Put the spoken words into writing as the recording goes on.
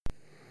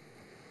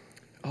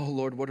Oh,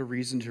 Lord, what a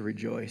reason to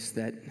rejoice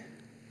that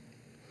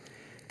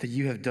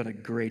you have done a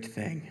great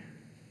thing.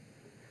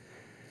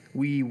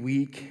 We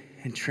weak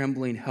and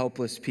trembling,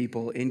 helpless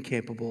people,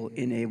 incapable,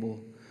 unable,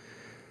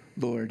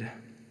 Lord,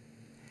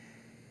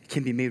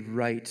 can be made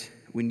right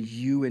when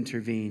you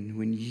intervene,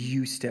 when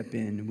you step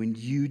in, when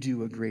you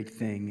do a great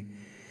thing.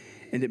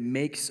 And it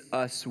makes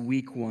us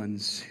weak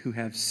ones who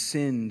have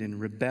sinned and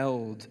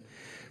rebelled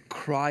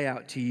cry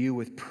out to you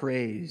with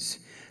praise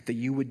that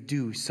you would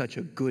do such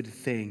a good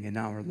thing in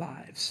our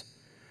lives.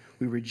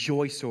 We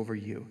rejoice over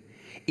you.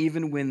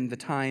 Even when the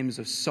times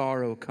of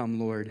sorrow come,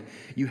 Lord,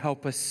 you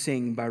help us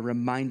sing by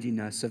reminding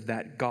us of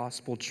that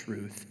gospel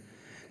truth,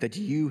 that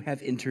you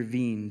have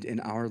intervened in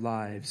our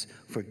lives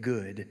for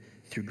good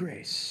through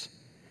grace.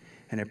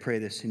 And I pray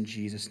this in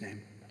Jesus'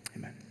 name.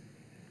 Amen.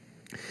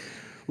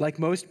 Like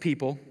most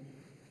people,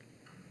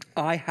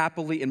 I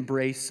happily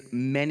embrace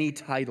many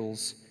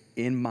titles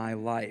in my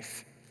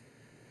life.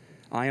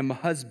 I am a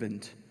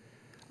husband.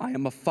 I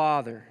am a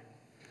father.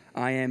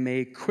 I am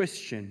a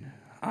Christian.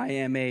 I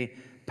am a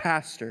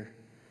pastor.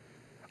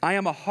 I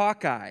am a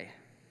Hawkeye.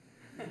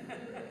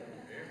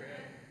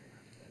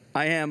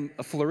 I am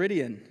a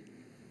Floridian.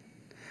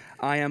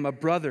 I am a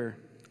brother.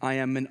 I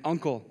am an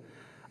uncle.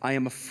 I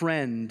am a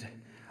friend.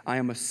 I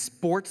am a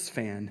sports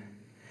fan.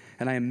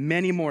 And I am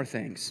many more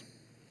things.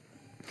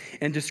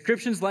 And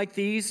descriptions like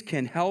these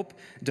can help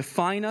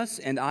define us,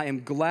 and I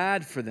am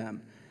glad for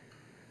them.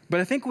 But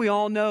I think we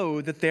all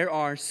know that there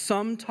are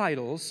some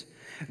titles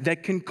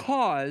that can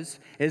cause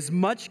as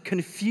much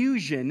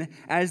confusion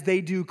as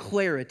they do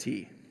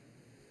clarity.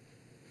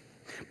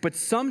 But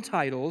some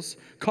titles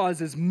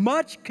cause as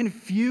much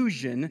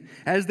confusion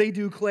as they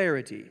do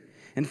clarity.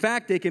 In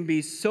fact, they can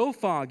be so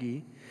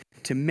foggy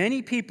to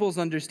many people's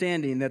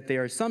understanding that they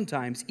are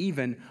sometimes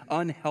even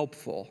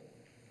unhelpful.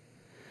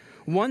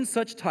 One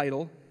such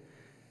title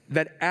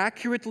that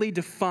accurately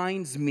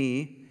defines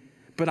me,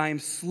 but I am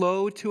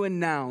slow to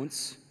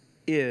announce,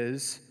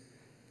 is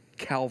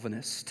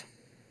Calvinist.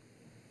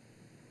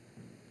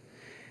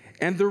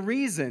 And the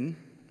reason,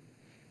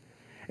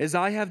 as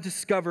I have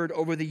discovered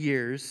over the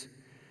years,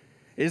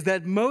 is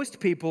that most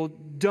people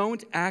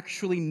don't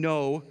actually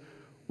know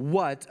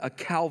what a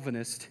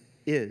Calvinist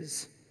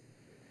is.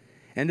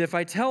 And if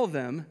I tell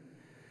them,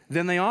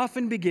 then they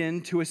often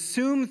begin to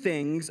assume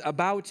things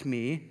about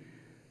me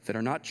that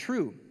are not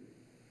true.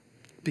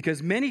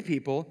 Because many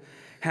people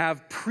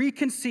have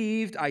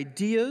preconceived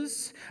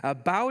ideas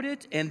about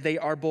it, and they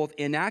are both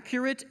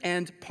inaccurate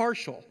and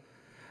partial.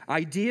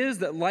 Ideas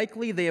that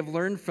likely they have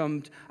learned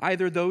from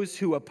either those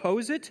who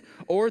oppose it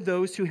or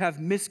those who have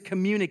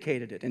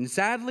miscommunicated it. And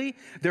sadly,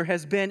 there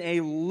has been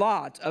a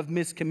lot of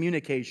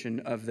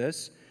miscommunication of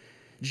this,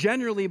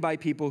 generally by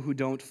people who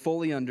don't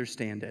fully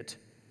understand it.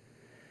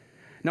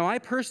 Now, I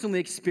personally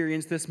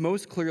experienced this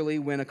most clearly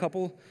when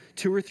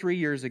 2 or 3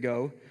 years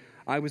ago,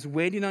 I was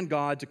waiting on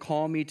God to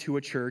call me to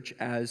a church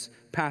as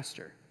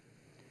pastor.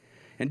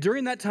 And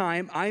during that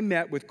time, I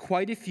met with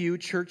quite a few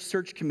church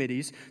search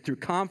committees through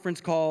conference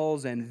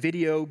calls and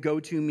video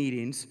go-to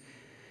meetings.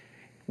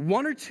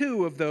 1 or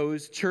 2 of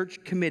those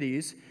church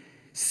committees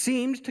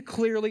seemed to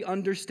clearly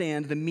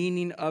understand the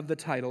meaning of the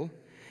title,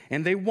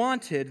 and they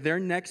wanted their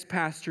next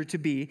pastor to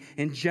be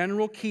in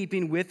general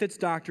keeping with its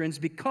doctrines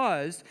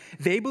because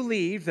they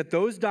believed that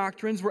those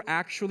doctrines were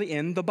actually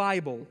in the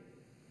Bible.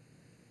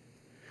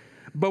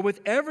 But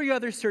with every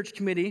other search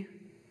committee,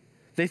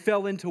 they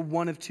fell into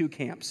one of 2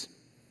 camps.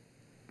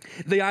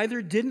 They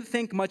either didn't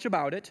think much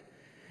about it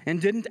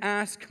and didn't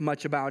ask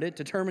much about it,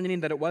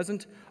 determining that it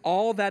wasn't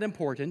all that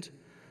important,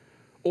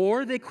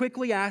 or they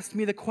quickly asked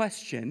me the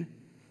question,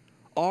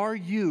 "Are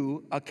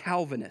you a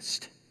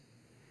Calvinist?"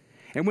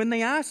 And when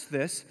they asked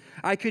this,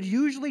 I could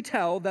usually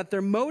tell that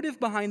their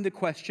motive behind the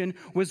question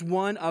was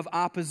one of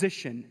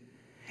opposition,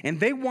 and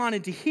they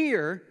wanted to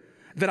hear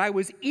that I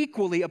was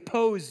equally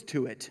opposed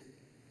to it.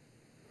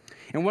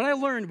 And what I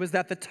learned was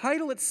that the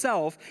title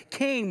itself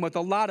came with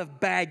a lot of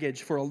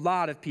baggage for a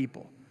lot of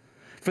people.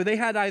 For they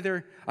had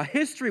either a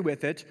history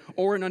with it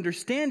or an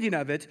understanding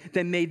of it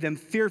that made them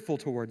fearful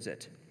towards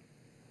it.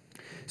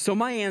 So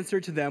my answer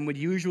to them would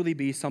usually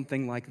be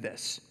something like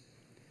this.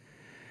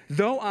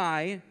 Though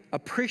I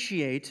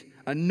appreciate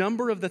a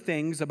number of the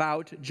things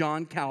about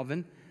John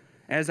Calvin,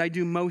 as I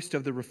do most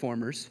of the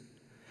reformers,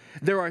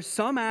 there are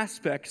some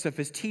aspects of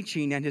his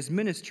teaching and his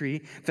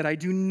ministry that I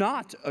do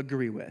not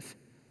agree with.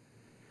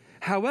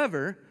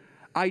 However,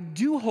 I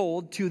do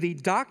hold to the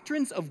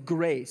doctrines of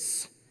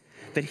grace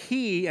that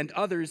he and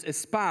others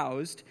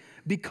espoused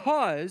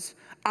because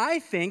I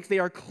think they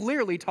are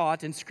clearly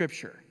taught in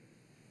Scripture.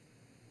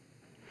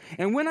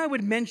 And when I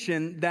would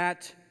mention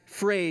that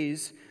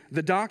phrase,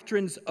 the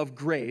doctrines of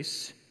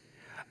grace,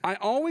 I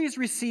always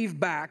receive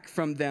back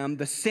from them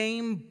the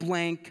same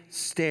blank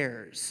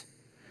stares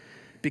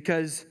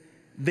because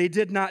they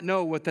did not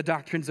know what the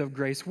doctrines of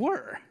grace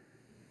were,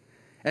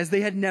 as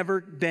they had never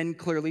been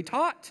clearly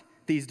taught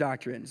these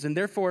doctrines, and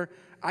therefore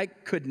I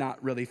could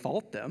not really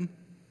fault them.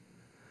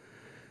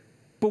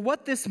 But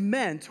what this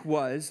meant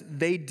was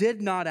they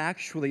did not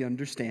actually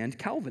understand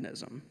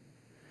Calvinism.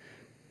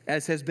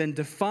 as has been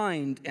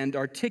defined and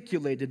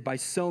articulated by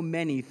so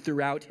many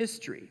throughout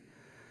history.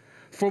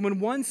 For when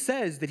one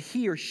says that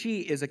he or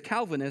she is a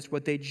Calvinist,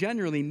 what they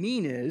generally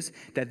mean is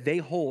that they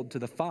hold to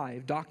the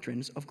 5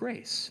 doctrines of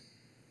grace.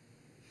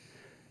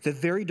 The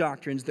very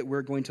doctrines that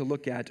we're going to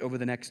look at over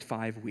the next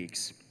 5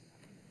 weeks.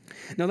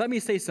 Now let me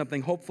say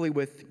something, hopefully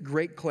with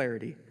great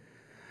clarity.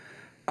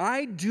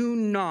 I do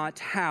not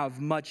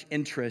have much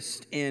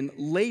interest in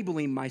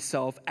labeling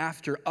myself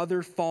after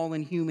other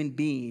fallen human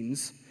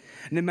beings,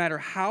 no matter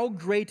how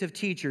great of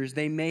teachers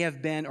they may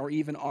have been or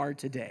even are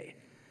today.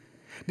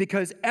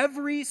 Because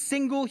every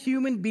single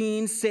human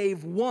being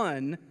save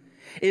one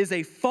is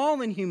a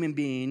fallen human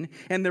being,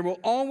 and there will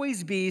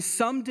always be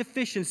some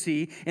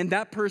deficiency in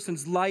that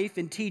person's life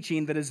and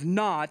teaching that is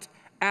not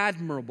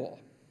admirable.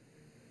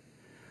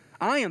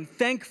 I am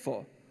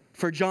thankful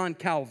for John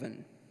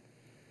Calvin.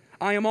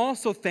 I am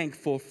also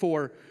thankful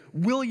for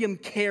William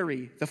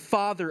Carey, the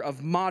father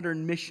of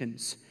modern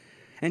missions,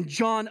 and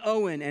John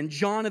Owen and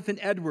Jonathan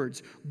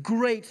Edwards,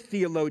 great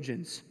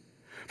theologians.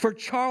 For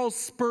Charles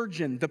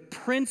Spurgeon, the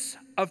prince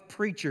of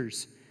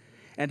preachers,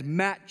 and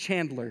Matt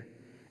Chandler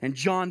and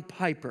John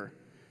Piper,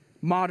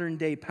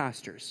 modern-day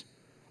pastors.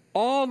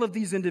 All of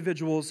these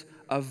individuals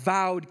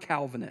avowed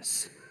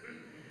Calvinists.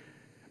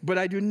 But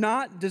I do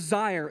not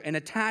desire an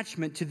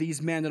attachment to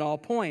these men at all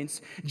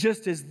points,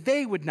 just as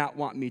they would not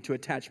want me to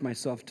attach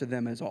myself to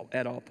them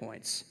at all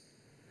points.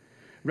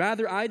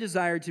 Rather, I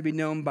desire to be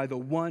known by the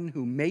one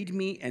who made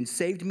me and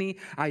saved me.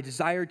 I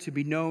desire to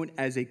be known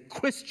as a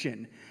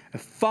Christian, a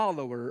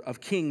follower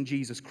of King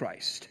Jesus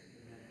Christ.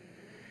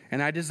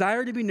 And I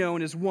desire to be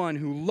known as one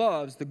who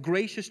loves the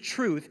gracious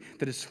truth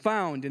that is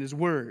found in His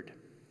Word.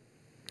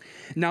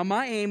 Now,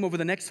 my aim over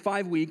the next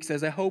 5 weeks,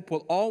 as I hope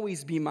will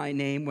always be my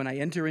name when I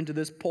enter into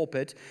this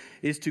pulpit,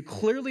 is to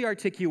clearly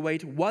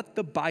articulate what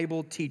the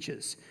Bible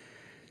teaches.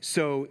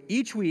 So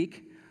each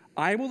week,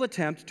 I will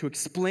attempt to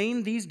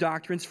explain these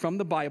doctrines from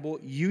the Bible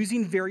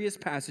using various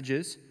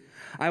passages.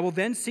 I will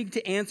then seek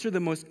to answer the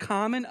most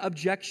common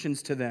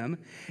objections to them,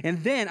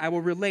 and then I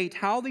will relate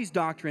how these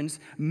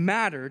doctrines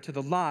matter to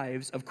the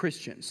lives of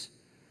Christians.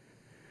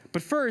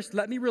 But first,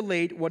 let me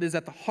relate what is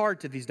at the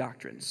heart of these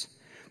doctrines,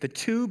 the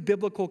 2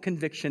 biblical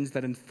convictions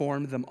that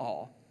inform them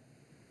all.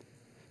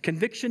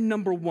 Conviction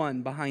number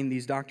 1 behind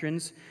these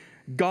doctrines: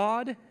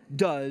 God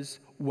does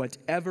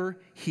whatever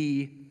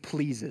He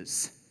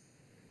pleases.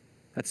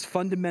 That's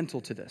fundamental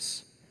to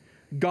this.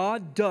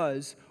 God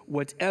does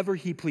whatever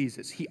He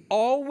pleases. He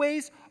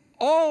always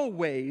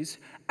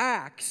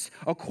acts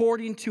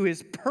according to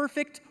His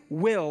perfect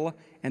will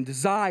and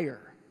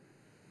desire.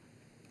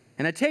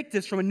 And I take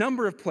this from a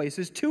number of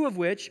places, 2 of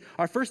which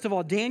are, first of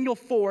all, Daniel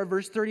 4,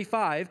 verse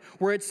 35,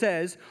 where it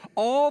says,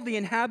 "All the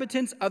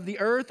inhabitants of the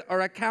earth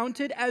are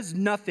accounted as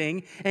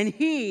nothing, and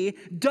He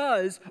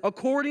does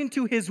according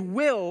to His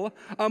will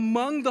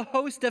among the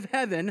host of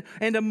heaven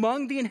and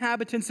among the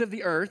inhabitants of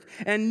the earth,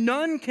 and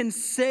none can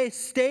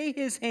stay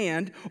His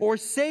hand or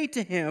say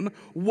to Him,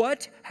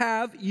 'What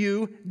have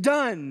you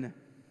done?'"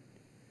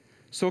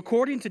 So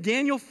according to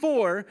Daniel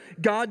 4,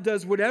 God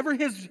does whatever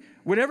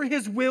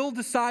His will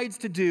decides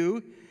to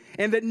do,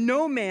 and that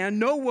no man,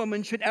 no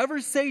woman should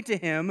ever say to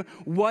Him,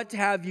 "What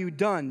have you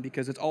done?"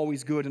 because it's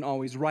always good and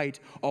always right,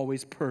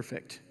 always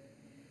perfect.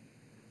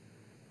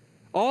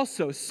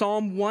 Also,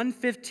 Psalm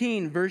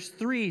 115, verse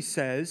 3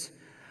 says,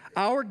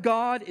 "Our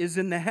God is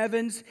in the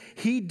heavens.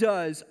 He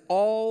does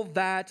all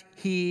that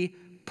He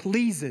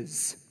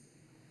pleases."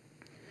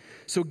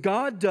 So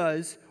God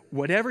does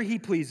whatever He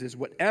pleases,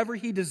 whatever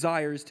He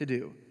desires to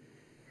do.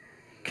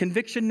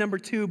 Conviction number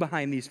 2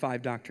 behind these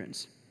 5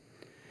 doctrines: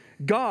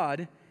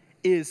 God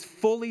is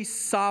fully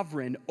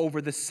sovereign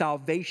over the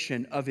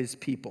salvation of His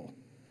people.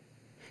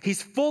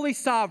 He's fully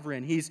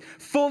sovereign. He's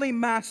fully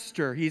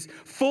master. He's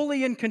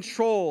fully in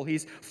control.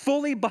 He's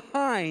fully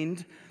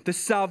behind the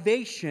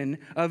salvation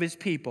of His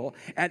people.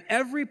 At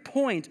every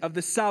point of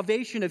the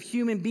salvation of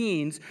human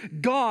beings,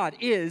 God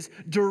is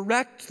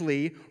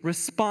directly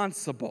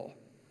responsible.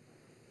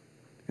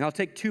 And I'll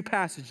take 2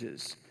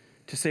 passages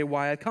to say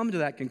why I come to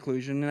that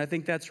conclusion, and I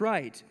think that's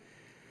right.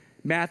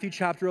 Matthew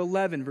chapter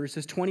 11,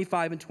 verses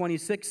 25 and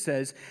 26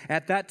 says,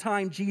 "At that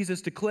time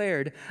Jesus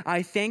declared,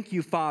 'I thank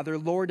you, Father,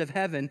 Lord of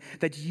heaven,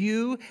 that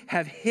you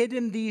have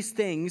hidden these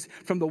things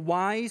from the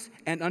wise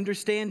and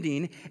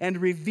understanding and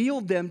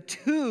revealed them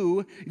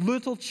to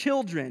little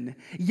children.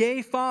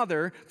 Yea,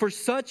 Father, for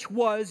such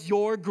was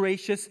your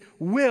gracious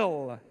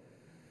will.'"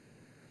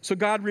 So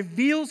God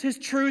reveals His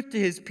truth to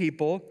His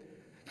people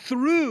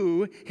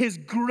through His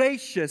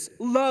gracious,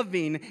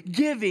 loving,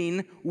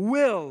 giving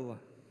will.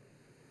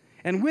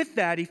 And with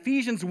that,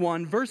 Ephesians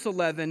 1, verse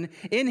 11,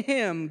 "In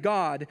Him,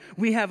 God,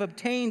 we have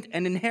obtained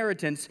an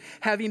inheritance,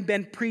 having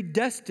been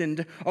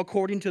predestined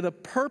according to the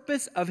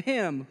purpose of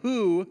Him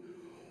who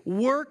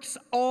works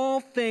all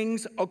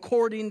things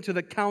according to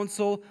the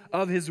counsel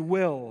of His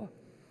will."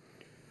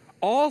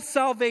 All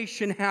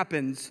salvation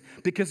happens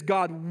because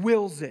God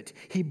wills it.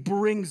 He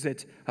brings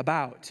it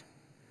about.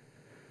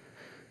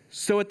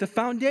 So at the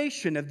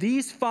foundation of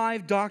these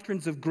 5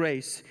 doctrines of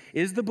grace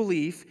is the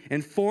belief,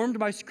 informed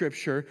by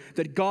Scripture,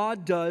 that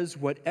God does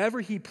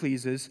whatever he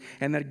pleases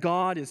and that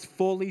God is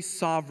fully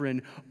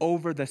sovereign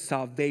over the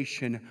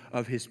salvation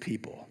of his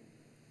people.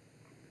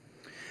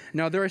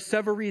 Now, there are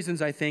several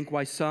reasons, I think,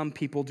 why some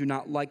people do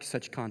not like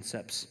such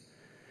concepts.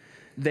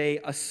 They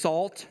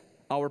assault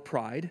our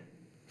pride,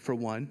 for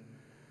one.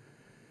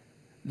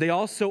 They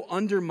also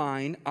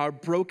undermine our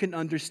broken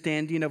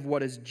understanding of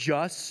what is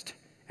just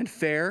and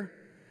fair.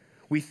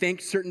 We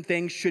think certain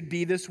things should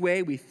be this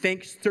way. We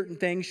think certain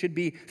things should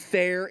be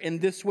fair in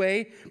this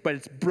way, but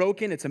it's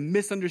broken. It's a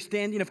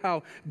misunderstanding of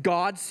how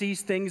God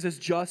sees things as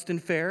just and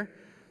fair.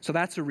 So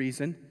that's a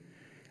reason.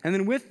 And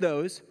then with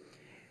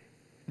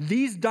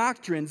these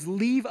doctrines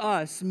leave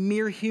us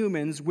mere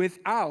humans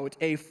without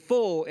a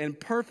full and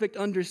perfect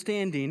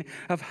understanding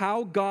of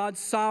how God's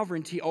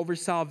sovereignty over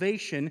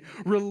salvation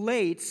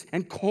relates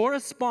and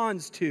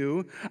corresponds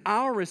to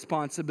our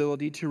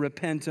responsibility to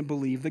repent and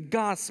believe the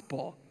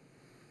gospel.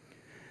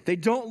 They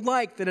don't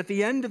like that at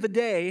the end of the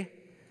day,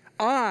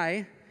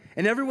 I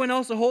and everyone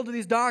else who holds to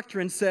these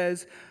doctrines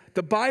says,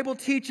 the Bible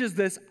teaches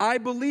this, I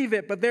believe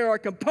it, but there are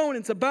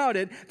components about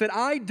it that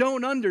I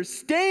don't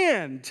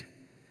understand.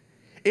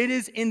 It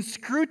is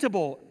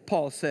inscrutable,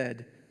 Paul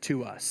said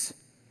to us.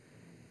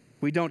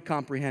 We don't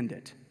comprehend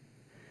it.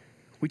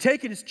 We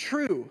take it as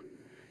true,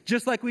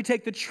 just like we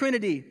take the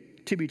Trinity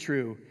to be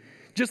true.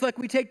 Just like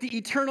we take the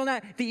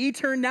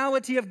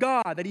eternality of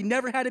God, that he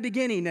never had a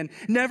beginning and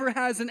never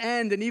has an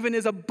end and even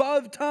is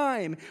above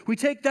time. We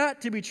take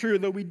that to be true,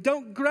 though we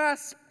don't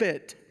grasp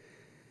it.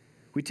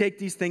 We take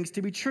these things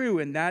to be true,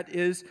 and that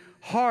is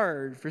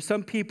hard for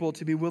some people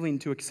to be willing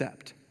to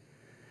accept.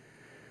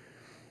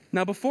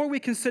 Now, before we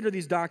consider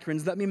these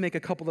doctrines, let me make a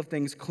couple of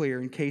things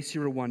clear in case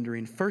you were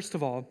wondering. First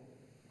of all,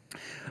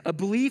 a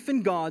belief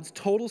in God's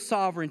total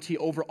sovereignty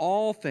over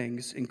all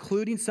things,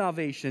 including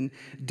salvation,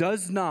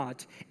 does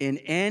not in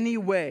any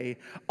way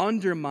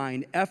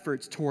undermine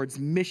efforts towards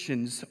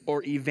missions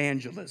or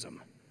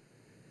evangelism.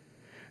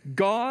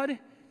 God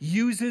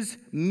uses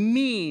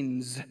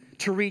means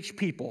to reach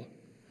people.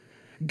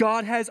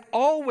 God has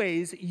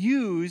always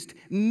used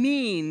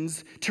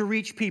means to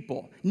reach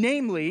people.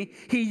 Namely,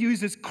 he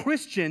uses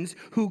Christians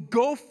who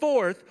go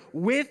forth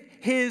with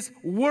his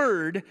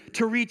word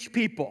to reach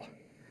people.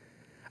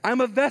 I'm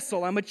a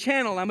vessel, I'm a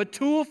channel, I'm a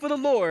tool for the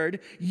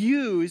Lord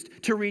used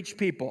to reach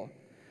people.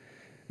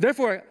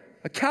 Therefore,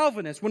 a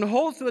Calvinist, when he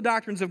holds to the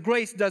doctrines of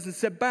grace, doesn't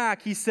sit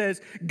back. He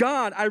says,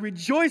 God, I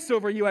rejoice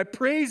over you, I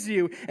praise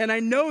you, and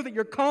I know that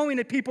you're calling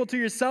the people to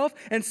yourself,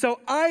 and so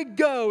I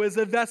go as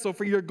a vessel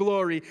for your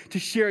glory to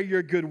share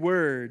your good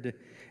word.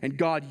 And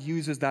God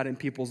uses that in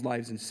people's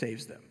lives and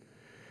saves them.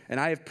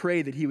 And I have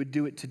prayed that he would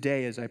do it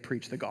today as I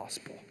preach the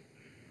gospel.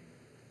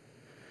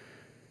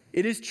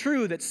 It is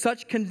true that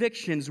such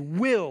convictions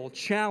will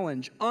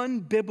challenge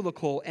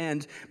unbiblical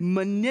and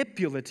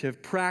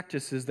manipulative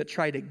practices that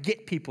try to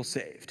get people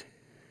saved.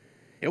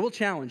 It will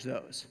challenge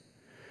those.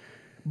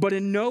 But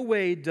in no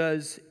way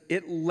does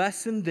it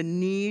lessen the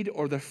need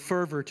or the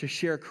fervor to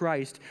share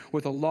Christ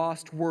with a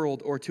lost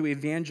world or to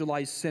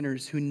evangelize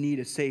sinners who need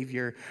a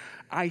Savior.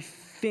 I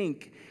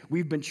think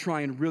we've been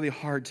trying really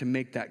hard to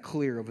make that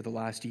clear over the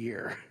last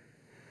year.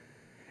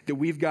 That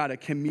we've got a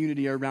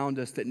community around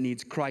us that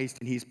needs Christ,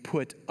 and he's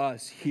put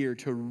us here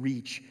to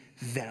reach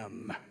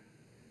them.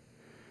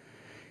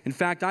 In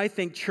fact, I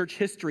think church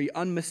history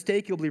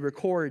unmistakably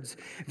records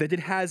that it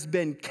has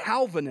been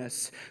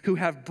Calvinists who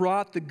have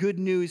brought the good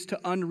news to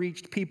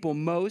unreached people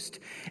most,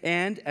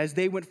 and as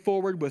they went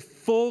forward with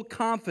full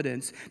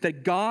confidence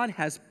that God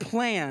has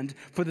planned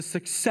for the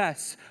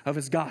success of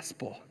his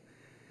gospel.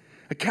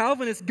 A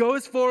Calvinist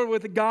goes forward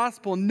with the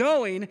gospel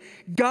knowing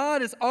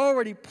God has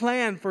already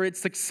planned for its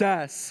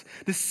success.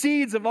 The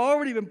seeds have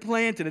already been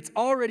planted. It's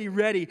already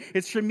ready.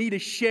 It's for me to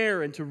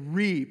share and to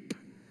reap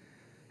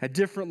at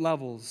different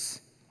levels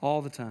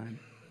all the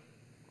time.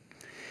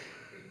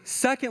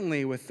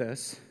 Secondly, with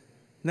this,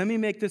 let me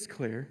make this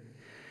clear.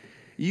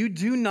 You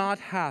do not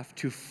have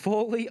to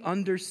fully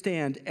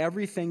understand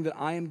everything that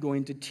I am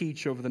going to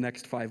teach over the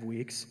next 5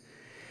 weeks.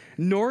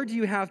 Nor do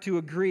you have to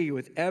agree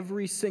with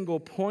every single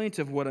point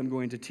of what I'm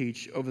going to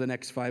teach over the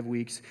next 5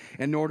 weeks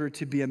in order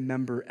to be a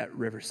member at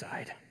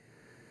Riverside.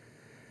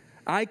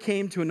 I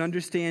came to an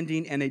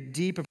understanding and a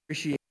deep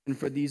appreciation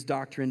for these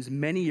doctrines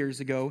many years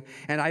ago,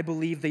 and I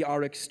believe they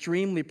are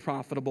extremely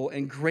profitable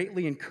and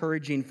greatly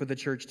encouraging for the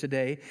church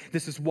today.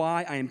 This is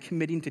why I am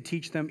committing to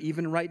teach them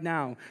even right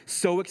now,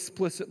 so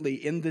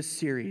explicitly in this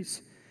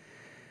series.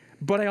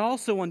 But I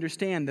also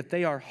understand that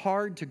they are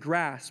hard to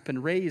grasp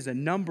and raise a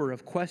number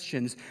of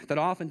questions that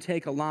often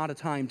take a lot of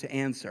time to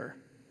answer.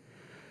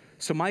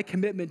 So my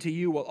commitment to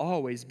you will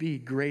always be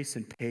grace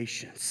and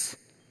patience.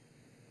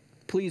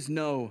 Please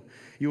know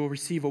you will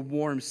receive a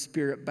warm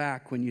spirit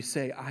back when you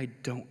say, I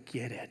don't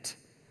get it.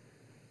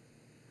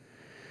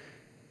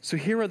 So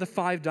here are the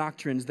 5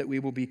 doctrines that we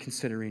will be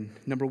considering.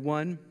 Number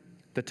 1,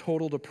 the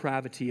total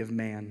depravity of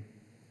man.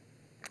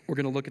 We're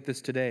going to look at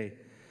this today.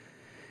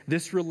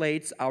 This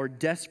relates our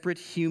desperate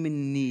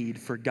human need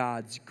for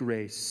God's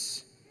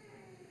grace.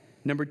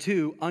 Number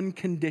 2,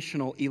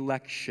 unconditional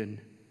election.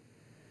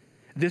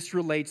 This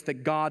relates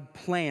that God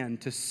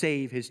planned to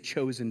save his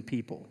chosen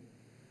people.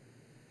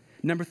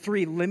 Number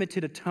 3,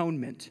 limited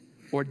atonement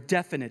or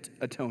definite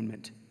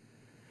atonement.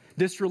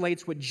 This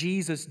relates what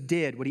Jesus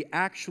did, what he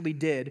actually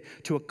did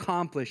to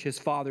accomplish his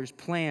Father's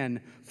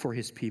plan for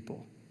his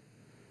people.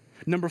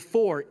 Number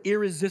 4,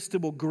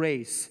 irresistible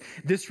grace.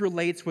 This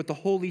relates what the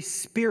Holy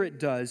Spirit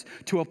does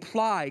to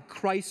apply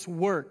Christ's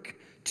work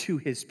to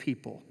his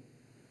people.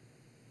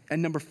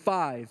 And number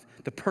 5,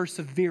 the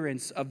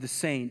perseverance of the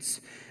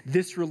saints.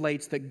 This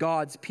relates that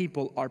God's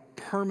people are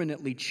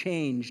permanently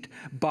changed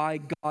by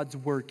God's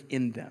work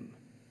in them.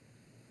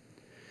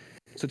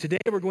 So today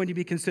we're going to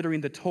be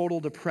considering the total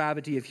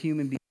depravity of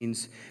human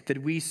beings, that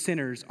we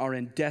sinners are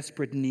in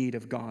desperate need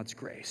of God's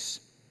grace.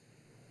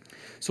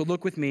 So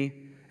look with me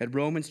at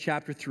Romans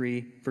chapter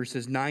 3,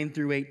 verses 9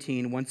 through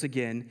 18. Once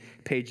again,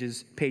 page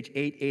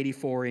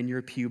 884 in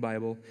your pew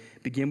Bible.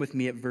 Begin with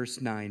me at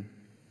verse 9.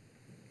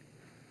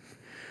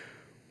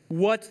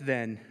 What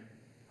then?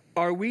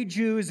 Are we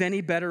Jews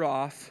any better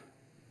off?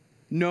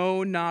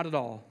 No, not at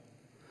all.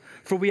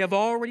 For we have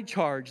already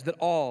charged that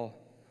all,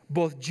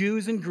 both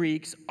Jews and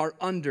Greeks, are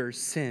under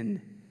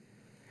sin.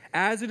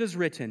 As it is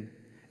written,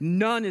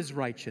 none is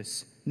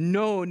righteous,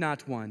 no,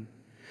 not one.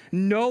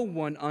 No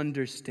one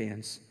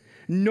understands.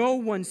 No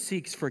one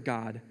seeks for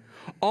God.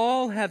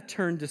 All have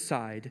turned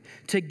aside.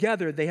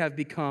 Together they have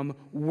become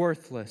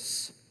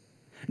worthless.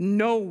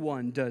 No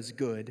one does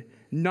good,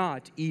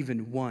 not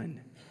even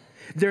one.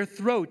 Their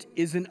throat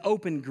is an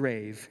open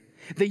grave.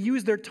 They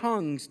use their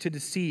tongues to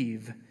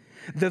deceive.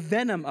 The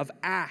venom of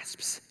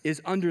asps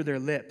is under their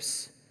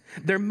lips.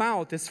 Their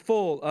mouth is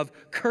full of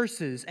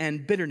curses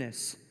and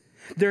bitterness.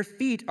 Their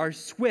feet are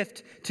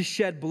swift to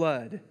shed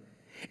blood.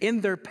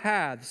 In their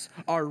paths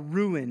are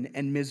ruin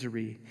and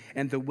misery,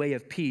 and the way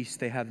of peace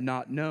they have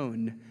not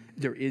known.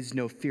 There is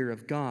no fear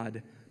of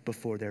God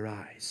before their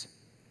eyes.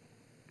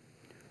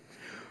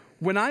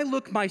 When I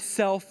look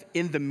myself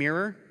in the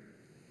mirror,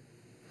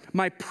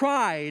 my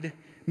pride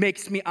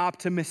makes me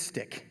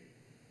optimistic.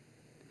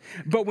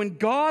 But when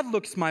God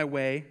looks my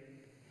way,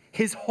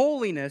 his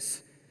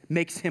holiness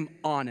makes him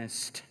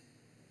honest.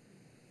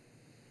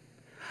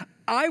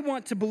 I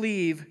want to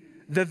believe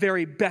the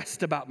very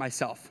best about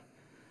myself.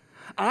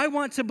 I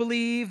want to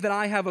believe that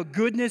I have a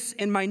goodness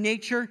in my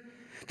nature,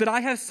 that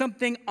I have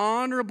something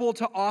honorable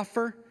to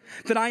offer,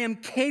 that I am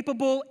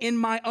capable in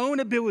my own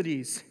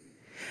abilities.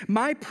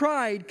 My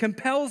pride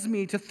compels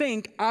me to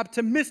think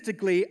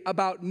optimistically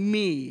about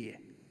me.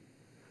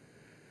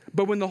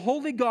 But when the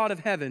holy God of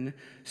heaven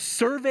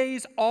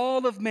surveys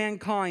all of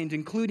mankind,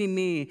 including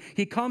me,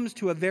 he comes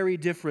to a very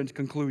different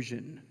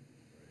conclusion.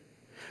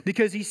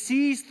 Because he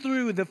sees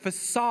through the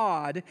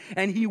facade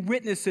and he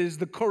witnesses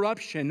the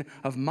corruption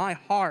of my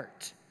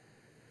heart.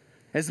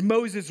 As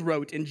Moses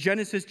wrote in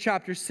Genesis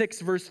chapter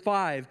 6, verse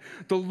 5,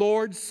 the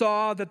Lord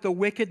saw that the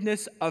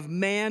wickedness of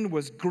man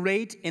was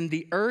great in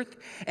the earth,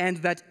 and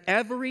that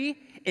every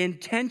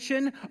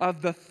intention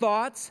of the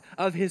thoughts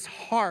of his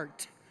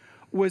heart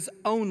was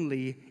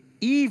only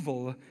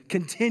evil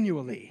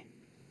continually.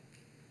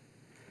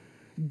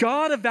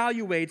 God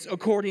evaluates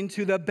according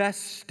to the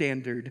best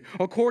standard,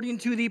 according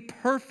to the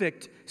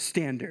perfect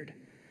standard.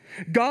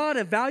 God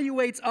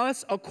evaluates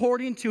us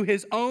according to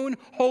his own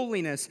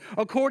holiness,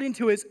 according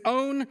to his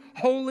own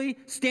holy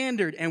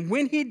standard. And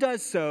when he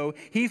does so,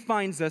 he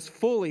finds us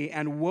fully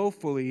and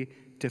woefully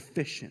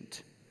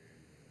deficient.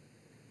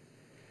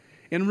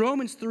 In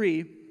Romans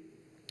 3,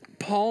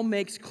 Paul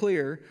makes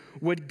clear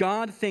what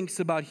God thinks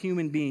about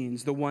human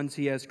beings, the ones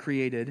he has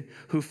created,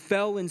 who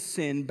fell in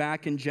sin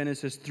back in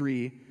Genesis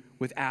 3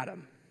 with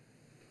Adam.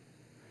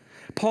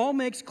 Paul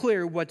makes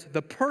clear what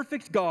the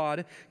perfect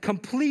God,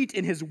 complete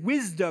in his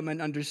wisdom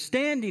and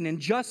understanding and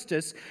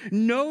justice,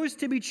 knows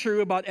to be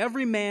true about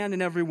every man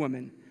and every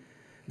woman,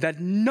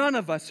 that none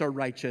of us are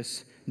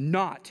righteous,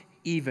 not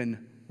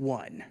even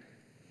one.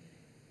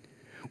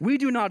 We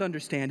do not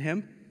understand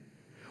him.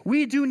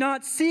 We do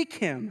not seek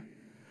him.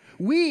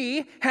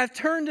 We have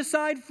turned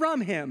aside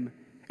from him,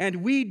 and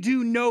we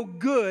do no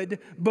good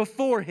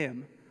before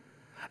him.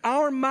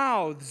 Our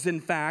mouths, in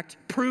fact,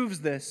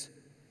 proves this,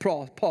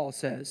 Paul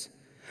says,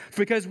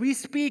 because we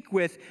speak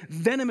with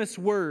venomous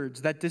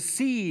words that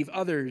deceive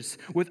others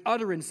with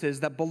utterances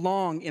that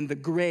belong in the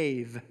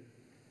grave.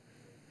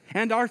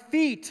 And our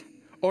feet,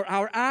 or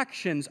our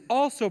actions,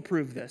 also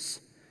prove this,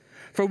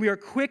 for we are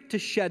quick to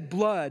shed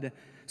blood,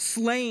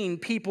 slaying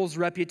people's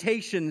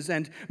reputations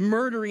and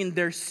murdering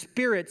their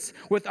spirits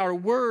with our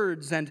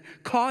words and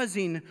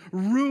causing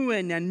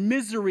ruin and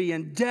misery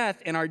and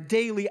death in our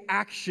daily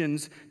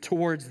actions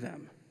towards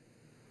them.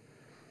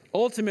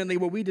 Ultimately,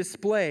 what we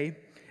display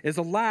is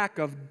a lack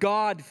of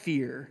God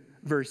fear,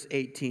 verse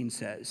 18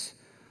 says.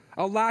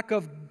 A lack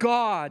of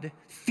God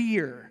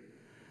fear.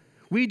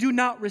 We do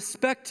not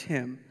respect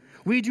him.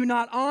 We do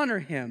not honor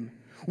him.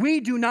 We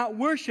do not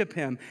worship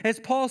him. As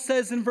Paul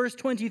says in verse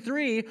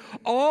 23,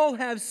 all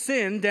have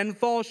sinned and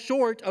fall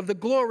short of the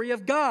glory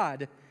of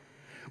God.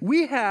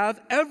 We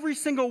have, every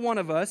single one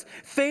of us,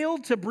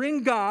 failed to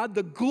bring God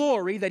the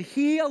glory that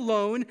He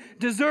alone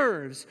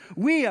deserves.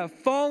 We have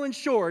fallen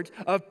short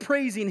of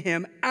praising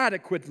Him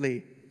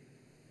adequately.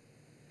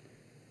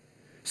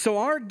 So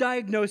our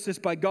diagnosis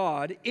by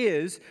God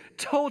is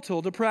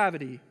total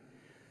depravity.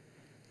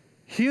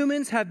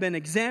 Humans have been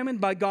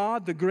examined by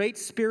God, the great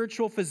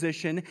spiritual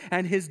physician,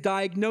 and His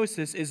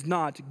diagnosis is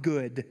not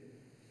good.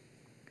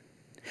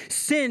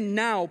 Sin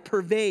now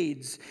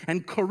pervades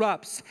and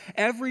corrupts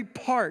every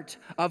part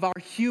of our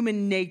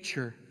human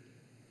nature.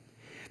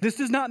 This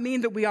does not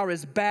mean that we are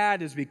as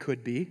bad as we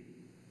could be,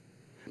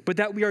 but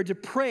that we are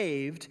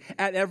depraved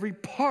at every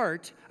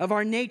part of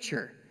our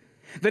nature.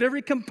 That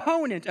every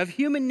component of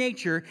human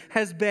nature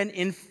has been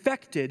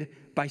infected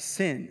by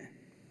sin.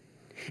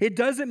 It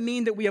doesn't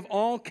mean that we have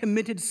all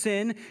committed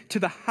sin to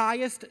the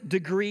highest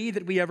degree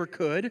that we ever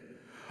could,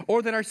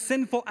 or that our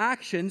sinful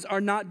actions are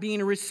not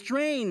being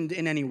restrained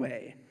in any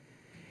way.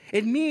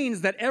 It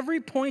means that every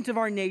point of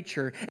our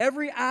nature,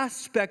 every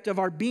aspect of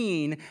our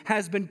being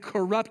has been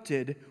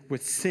corrupted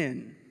with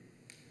sin.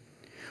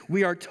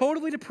 We are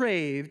totally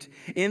depraved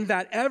in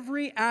that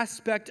every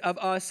aspect of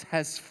us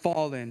has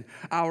fallen.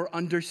 Our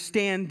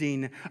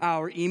understanding,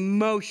 our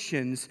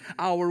emotions,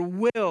 our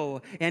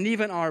will, and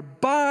even our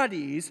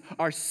bodies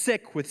are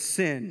sick with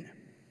sin.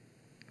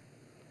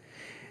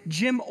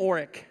 Jim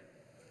Orrick,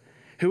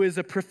 who is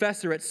a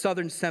professor at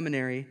Southern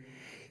Seminary,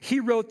 he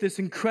wrote this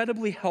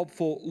incredibly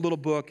helpful little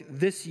book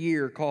this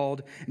year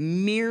called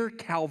Mere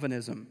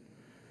Calvinism.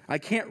 I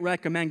can't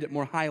recommend it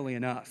more highly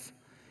enough.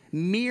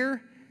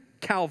 Mere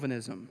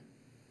Calvinism.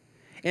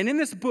 And in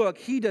this book,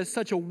 he does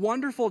such a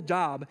wonderful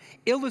job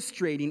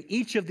illustrating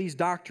each of these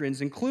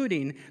doctrines,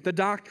 including the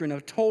doctrine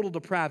of total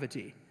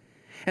depravity.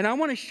 And I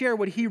want to share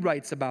what he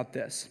writes about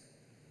this.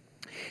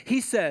 He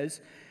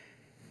says,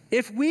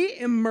 if we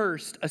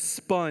immersed a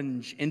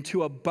sponge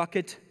into a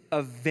bucket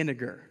of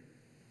vinegar,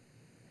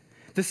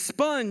 the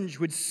sponge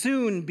would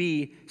soon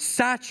be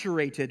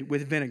saturated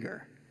with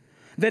vinegar.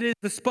 That is,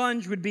 the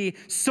sponge would be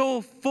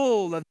so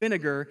full of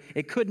vinegar,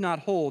 it could not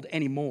hold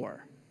any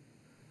more.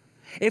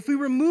 If we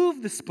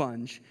removed the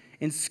sponge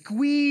and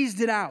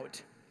squeezed it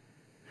out,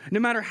 no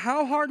matter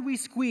how hard we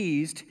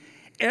squeezed,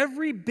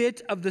 every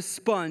bit of the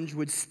sponge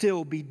would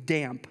still be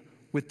damp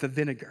with the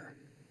vinegar.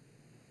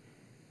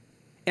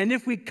 And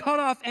if we cut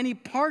off any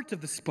part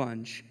of the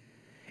sponge,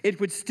 it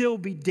would still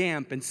be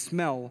damp and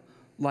smell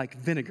like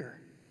vinegar.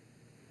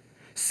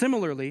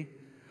 Similarly,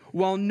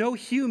 while no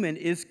human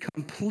is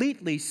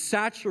completely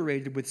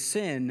saturated with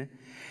sin,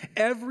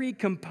 every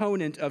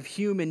component of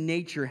human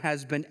nature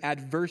has been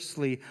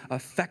adversely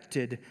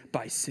affected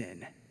by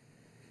sin.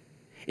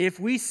 If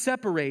we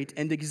separate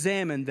and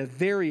examine the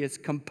various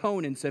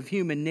components of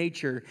human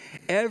nature,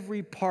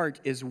 every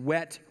part is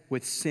wet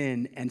with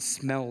sin and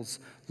smells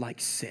like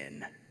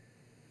sin.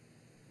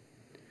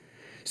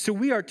 So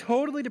we are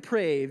totally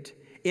depraved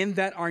in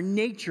that our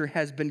nature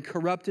has been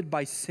corrupted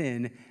by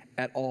sin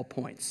at all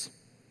points.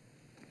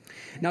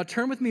 Now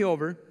turn with me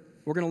over.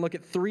 We're going to look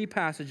at three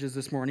passages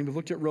this morning. We've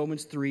looked at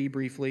Romans 3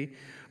 briefly.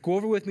 Go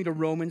over with me to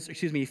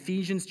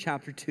Ephesians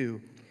chapter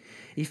 2.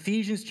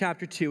 Ephesians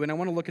chapter 2, and I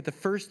want to look at the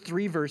first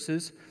three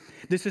verses.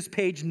 This is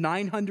page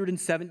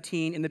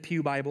 917 in the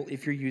Pew Bible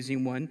if you're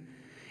using one.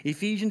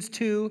 Ephesians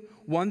 2,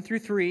 1 through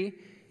 3.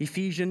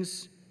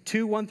 Ephesians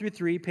 2, 1 through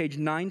 3, page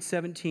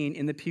 917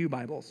 in the Pew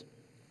Bibles.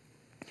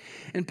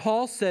 And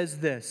Paul says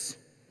this,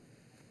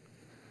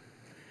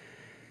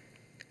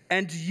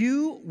 "And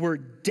you were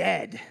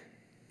dead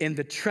in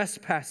the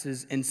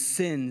trespasses and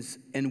sins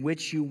in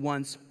which you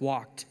once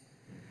walked,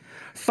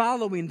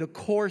 following the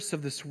course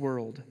of this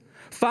world,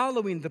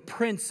 following the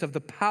prince of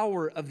the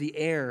power of the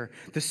air,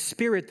 the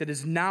spirit that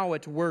is now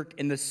at work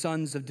in the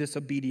sons of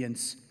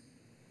disobedience,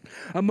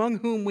 among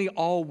whom we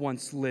all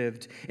once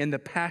lived in the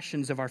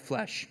passions of our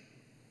flesh,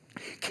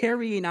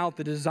 carrying out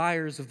the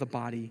desires of the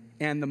body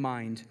and the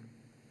mind,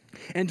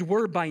 and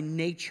were by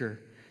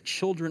nature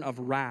children of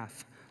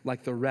wrath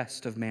like the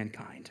rest of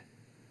mankind."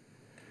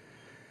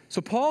 So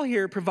Paul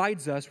here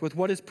provides us with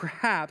what is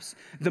perhaps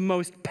the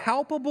most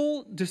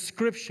palpable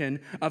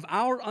description of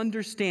our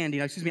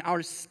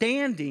our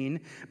standing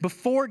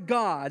before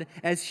God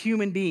as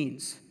human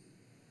beings.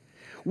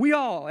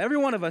 Every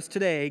one of us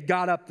today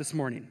got up this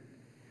morning.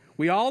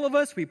 We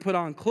put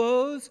on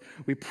clothes,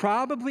 we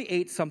probably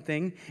ate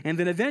something, and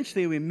then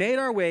eventually we made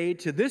our way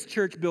to this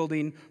church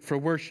building for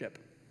worship.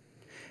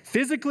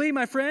 Physically,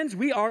 my friends,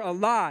 we are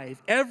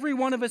alive. Every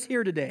one of us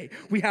here today.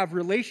 We have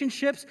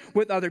relationships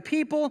with other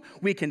people.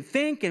 We can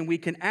think and we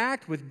can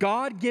act with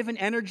God-given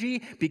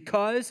energy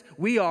because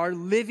we are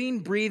living,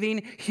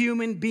 breathing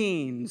human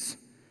beings.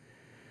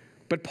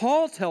 But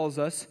Paul tells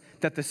us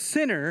that the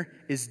sinner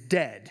is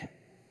dead.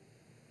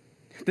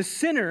 The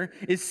sinner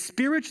is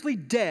spiritually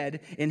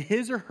dead in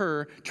his or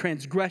her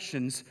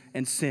transgressions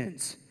and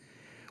sins.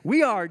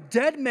 We are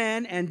dead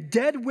men and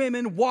dead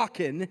women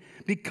walking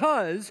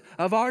because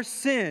of our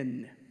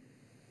sin.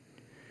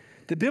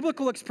 The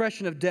biblical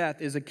expression of death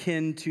is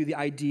akin to the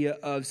idea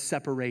of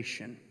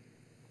separation.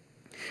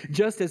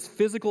 Just as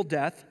physical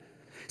death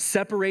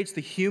separates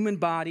the human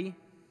body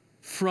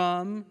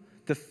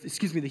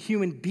the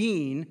human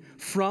being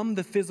from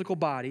the physical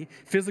body.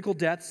 Physical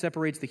death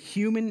separates the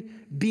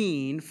human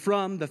being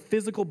from the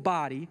physical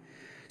body.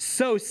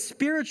 So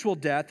spiritual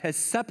death has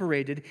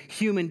separated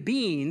human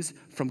beings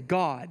from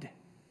God.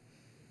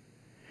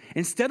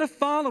 Instead of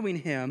following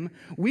him,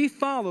 we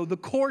follow the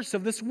course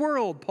of this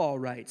world, Paul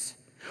writes.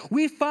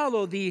 We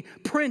follow the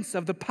prince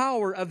of the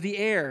power of the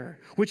air,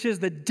 which is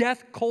the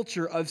death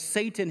culture of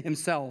Satan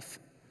himself.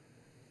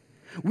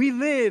 We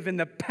live in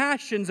the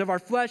passions of our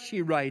flesh,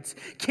 he writes,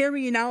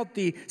 carrying out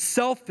the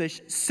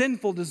selfish,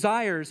 sinful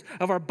desires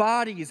of our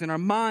bodies and our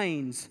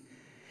minds.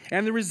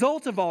 And the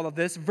result of all of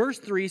this, verse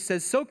 3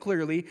 says so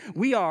clearly,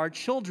 we are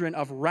children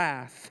of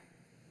wrath.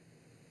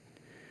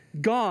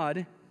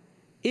 God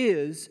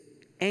is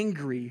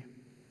angry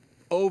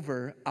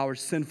over our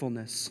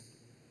sinfulness.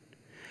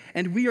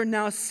 And we are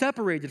now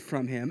separated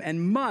from him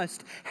and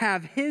must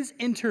have his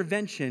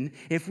intervention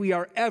if we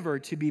are ever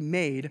to be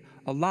made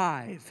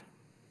alive.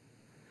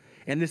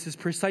 And this is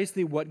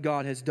precisely what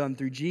God has done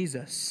through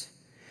Jesus.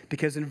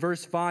 Because in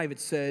verse 5 it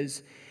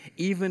says,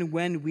 even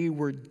when we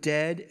were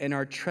dead in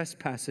our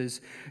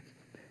trespasses,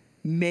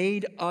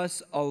 made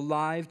us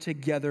alive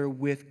together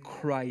with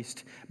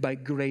Christ. By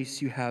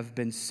grace you have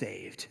been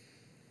saved.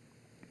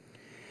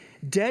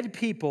 Dead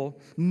people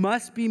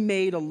must be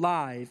made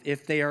alive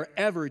if they are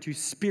ever to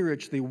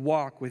spiritually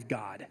walk with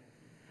God.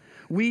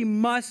 We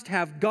must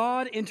have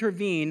God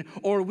intervene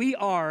or we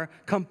are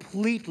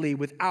completely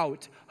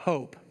without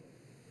hope.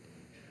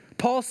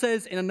 Paul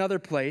says in another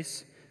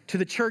place to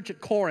the church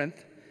at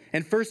Corinth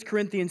in 1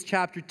 Corinthians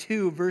chapter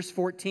 2, verse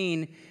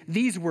 14,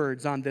 these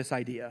words on this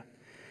idea.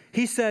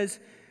 He says,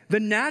 the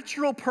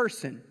natural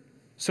person,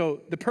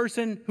 so the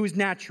person who is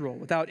natural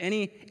without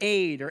any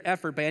aid or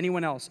effort by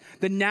anyone else,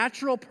 the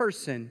natural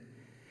person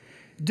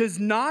does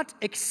not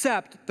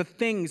accept the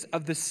things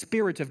of the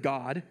Spirit of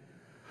God,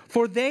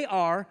 for they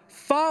are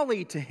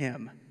folly to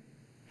him.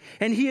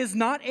 And he is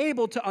not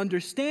able to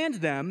understand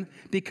them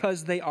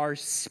because they are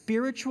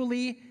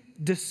spiritually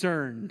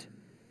discerned.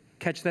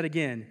 Catch that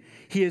again.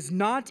 He is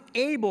not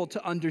able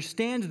to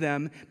understand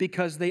them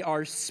because they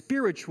are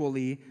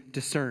spiritually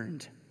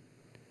discerned.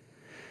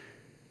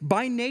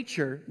 By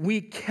nature,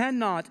 we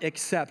cannot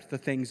accept the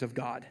things of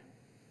God.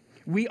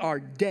 We are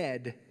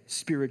dead,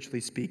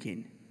 spiritually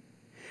speaking.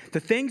 The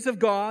things of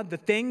God, the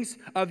things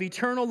of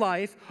eternal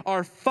life,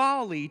 are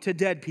folly to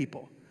dead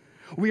people.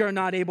 We are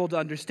not able to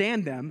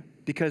understand them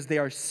because they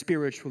are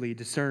spiritually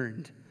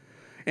discerned.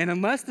 And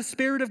unless the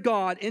Spirit of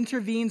God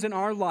intervenes in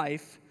our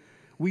life,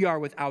 we are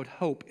without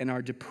hope in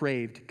our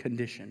depraved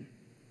condition.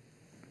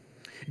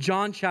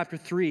 John chapter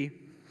 3,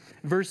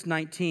 verse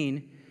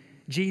 19,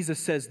 Jesus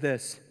says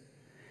this,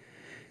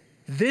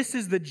 this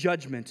is the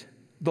judgment.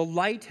 The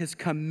light has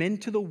come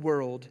into the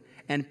world,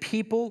 and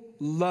people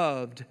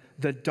loved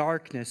the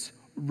darkness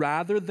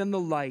rather than the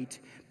light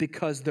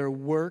because their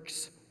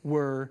works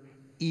were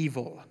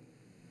evil.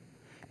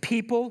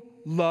 People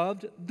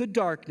loved the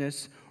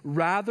darkness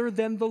rather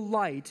than the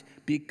light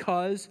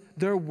because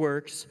their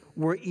works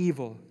were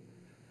evil.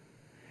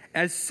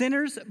 As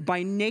sinners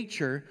by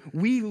nature,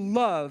 we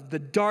love the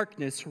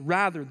darkness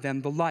rather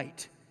than the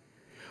light.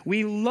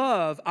 We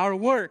love our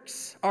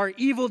works, our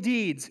evil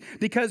deeds,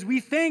 because we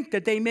think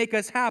that they make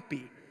us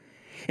happy.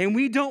 And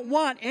we don't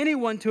want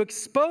anyone to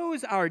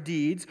expose our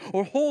deeds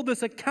or hold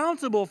us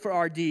accountable for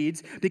our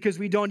deeds because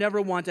we don't ever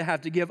want to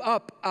have to give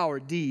up our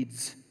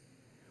deeds.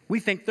 We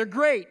think they're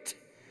great,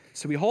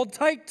 so we hold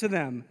tight to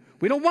them.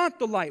 We don't want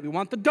the light, we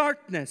want the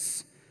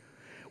darkness.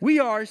 We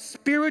are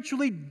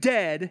spiritually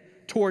dead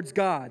towards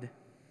God.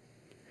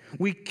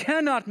 We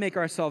cannot make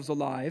ourselves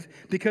alive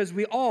because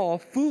we all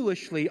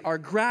foolishly are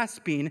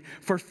grasping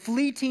for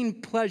fleeting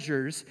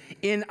pleasures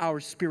in our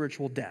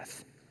spiritual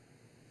death.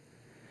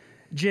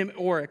 Jim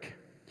Orrick,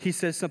 he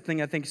says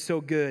something I think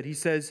so good. He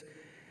says,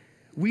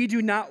 we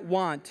do not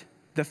want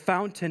the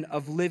fountain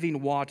of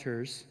living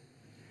waters.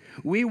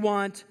 We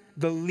want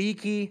the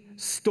leaky,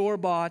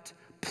 store-bought,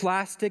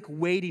 plastic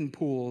wading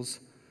pools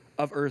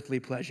of earthly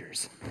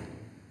pleasures.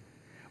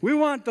 We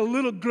want the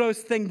little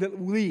gross thing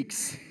that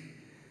leaks.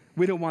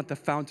 We don't want the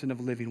fountain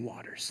of living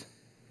waters.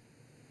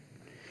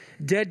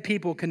 Dead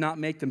people cannot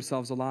make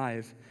themselves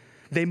alive.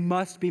 They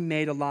must be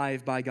made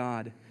alive by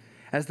God.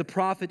 As the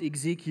prophet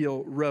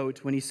Ezekiel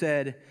wrote when he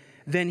said,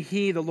 then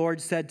he, the Lord,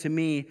 said to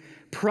me,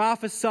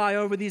 prophesy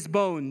over these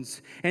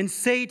bones and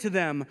say to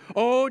them,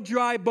 O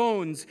dry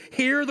bones,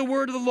 hear the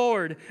word of the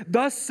Lord.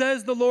 Thus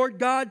says the Lord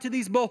God to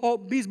these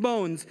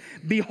bones,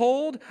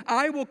 behold,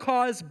 I will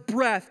cause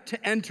breath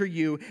to enter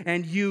you,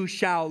 and you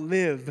shall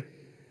live.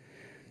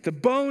 The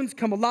bones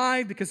come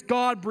alive because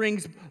God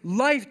brings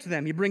life to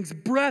them. He brings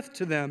breath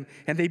to them,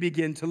 and they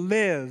begin to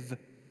live.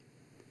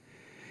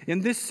 In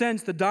this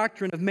sense, the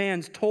doctrine of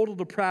man's total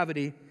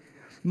depravity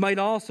might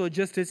also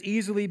just as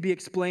easily be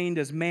explained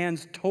as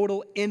man's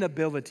total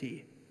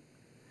inability.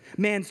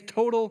 Man's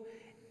total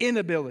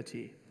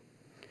inability.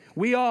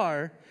 We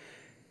are,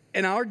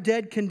 in our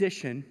dead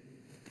condition,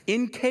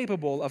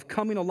 incapable of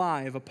coming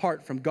alive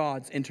apart from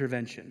God's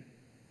intervention.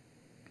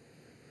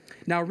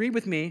 Now read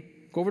with me,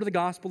 go over to the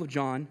Gospel of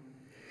John,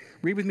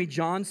 Read with me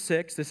John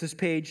 6. This is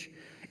page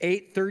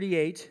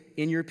 838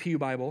 in your Pew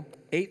Bible.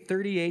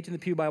 838 in the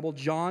Pew Bible,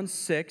 John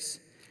 6.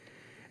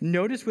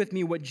 Notice with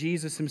me what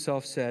Jesus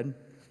himself said.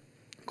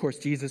 Of course,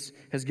 Jesus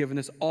has given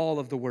us all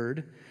of the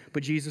word,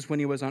 but Jesus, when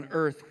he was on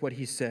earth, what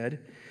he said.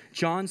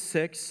 John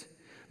 6,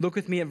 look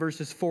with me at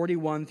verses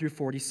 41 through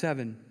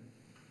 47.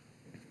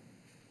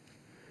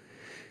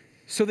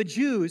 So the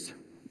Jews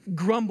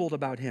grumbled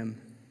about him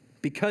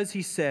because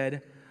he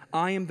said,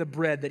 I am the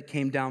bread that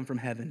came down from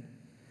heaven.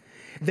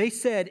 They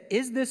said,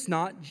 is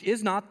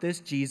not this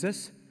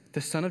Jesus,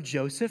 the son of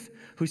Joseph,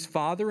 whose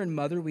father and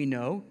mother we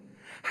know?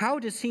 How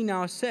does he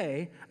now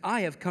say,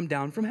 I have come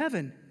down from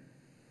heaven?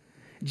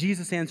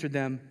 Jesus answered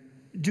them,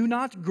 do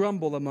not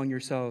grumble among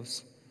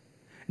yourselves.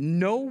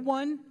 No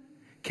one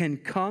can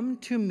come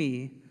to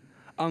me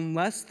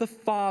unless the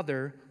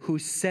Father who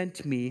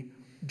sent me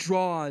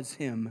draws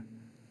him,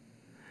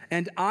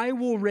 and I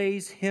will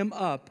raise him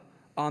up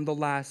on the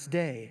last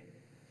day.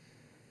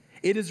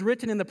 It is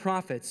written in the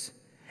prophets,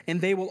 and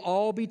they will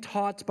all be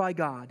taught by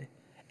God.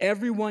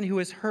 Everyone who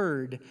has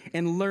heard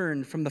and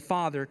learned from the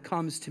Father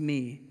comes to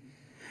me.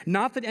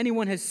 Not that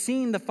anyone has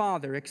seen the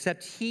Father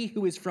except he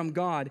who is from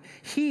God.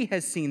 He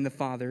has seen the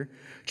Father.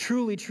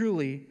 Truly,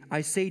 truly,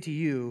 I say to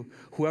you,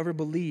 whoever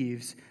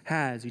believes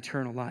has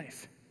eternal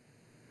life.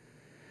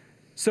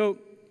 So,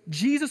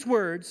 Jesus'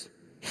 words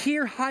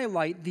here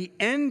highlight the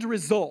end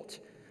result,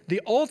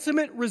 the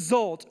ultimate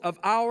result of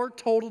our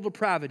total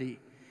depravity.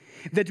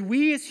 That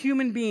we as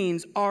human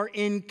beings are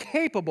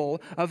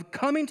incapable of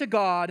coming to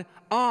God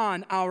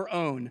on our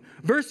own.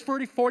 Verse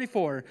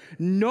 44,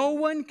 no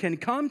one can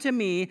come to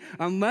me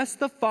unless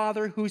the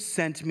Father who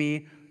sent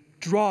me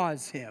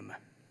draws him.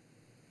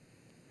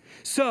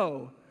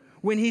 So,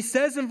 when he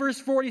says in verse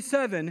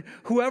 47,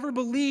 whoever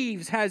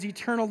believes has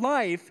eternal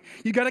life,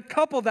 you got to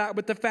couple that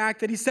with the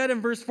fact that he said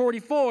in verse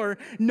 44,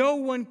 no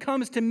one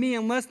comes to me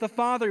unless the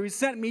Father who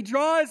sent me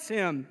draws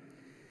him.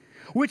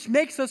 Which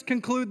makes us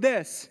conclude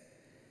this.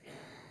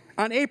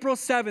 On April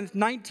 7th,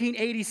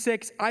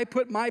 1986, I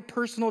put my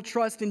personal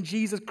trust in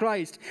Jesus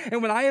Christ.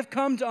 And what I have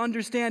come to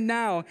understand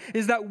now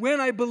is that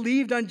when I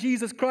believed on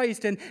Jesus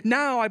Christ and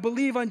now I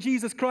believe on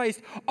Jesus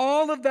Christ,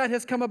 all of that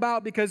has come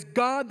about because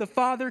God the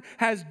Father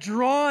has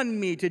drawn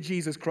me to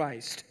Jesus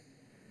Christ.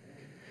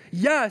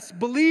 Yes,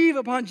 believe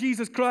upon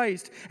Jesus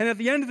Christ. And at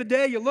the end of the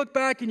day, you look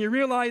back and you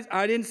realize,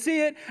 I didn't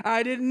see it,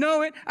 I didn't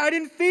know it, I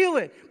didn't feel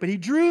it, but he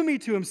drew me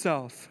to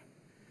himself.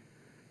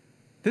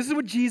 This is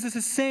what Jesus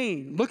is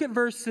saying. Look at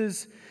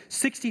verses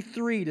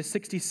 63 to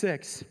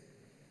 66.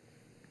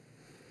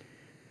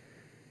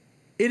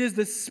 It is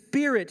the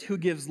Spirit who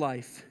gives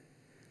life.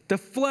 The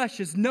flesh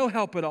is no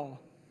help at all.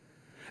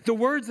 The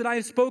words that I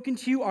have spoken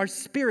to you are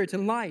spirit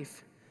and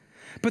life.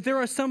 But there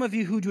are some of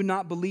you who do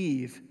not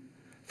believe.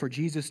 For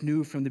Jesus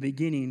knew from the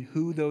beginning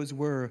who those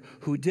were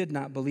who did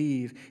not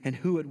believe and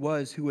who it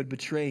was who would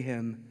betray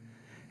him.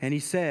 And he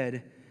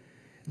said,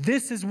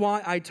 this is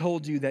why I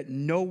told you that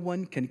no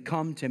one can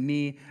come to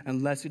me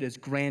unless it is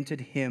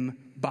granted him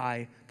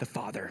by the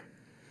Father.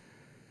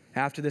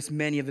 After this,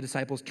 many of the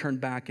disciples turned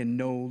back and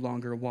no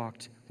longer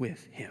walked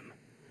with him.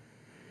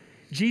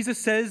 Jesus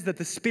says that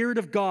the Spirit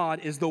of God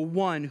is the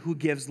one who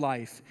gives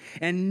life.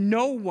 And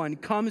no one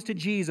comes to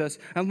Jesus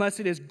unless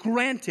it is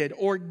granted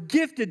or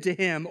gifted to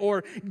him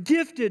or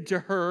gifted to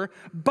her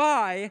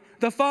by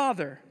the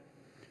Father.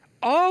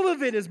 All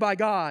of it is by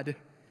God.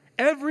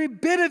 Every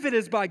bit of it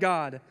is by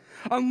God.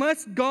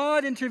 Unless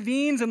God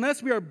intervenes,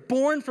 unless we are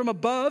born from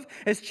above,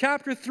 as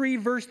chapter 3,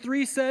 verse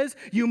 3 says,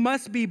 you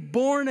must be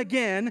born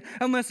again.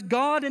 Unless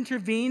God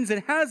intervenes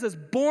and has us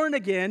born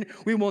again,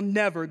 we will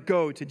never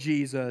go to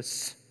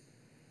Jesus.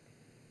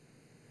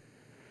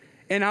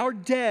 In our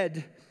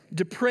dead,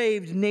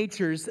 depraved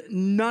natures,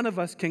 none of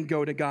us can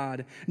go to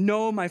God.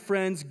 No, my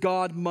friends,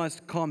 God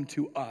must come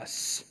to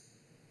us.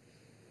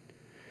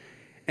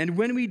 And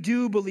when we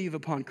do believe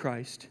upon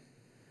Christ,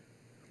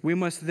 we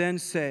must then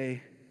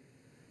say,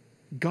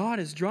 God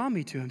has drawn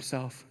me to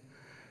himself,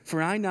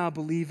 for I now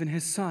believe in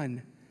his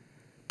Son.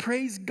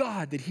 Praise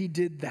God that he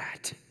did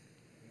that.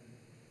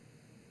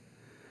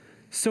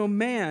 So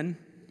man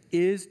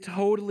is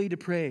totally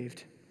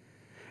depraved.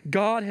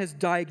 God has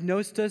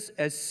diagnosed us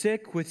as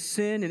sick with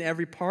sin in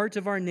every part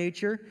of our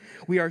nature.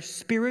 We are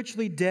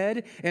spiritually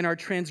dead in our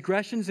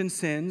transgressions and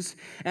sins,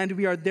 and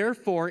we are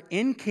therefore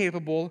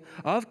incapable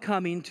of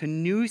coming to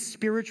new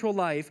spiritual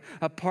life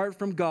apart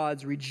from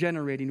God's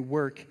regenerating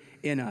work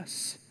in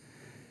us.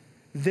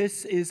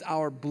 This is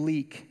our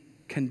bleak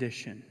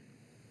condition.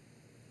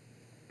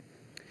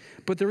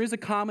 But there is a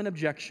common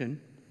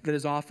objection that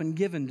is often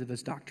given to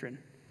this doctrine.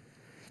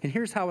 And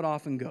here's how it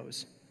often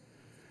goes.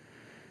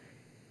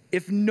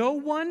 If no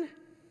one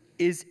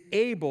is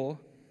able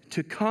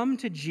to come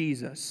to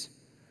Jesus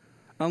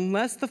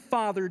unless the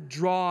Father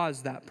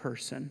draws that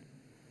person,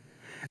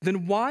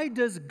 then why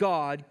does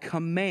God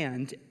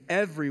command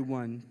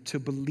everyone to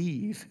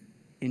believe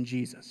in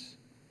Jesus?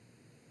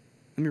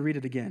 Let me read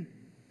it again.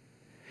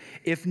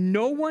 If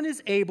no one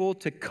is able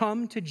to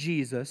come to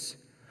Jesus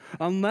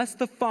unless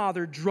the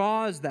Father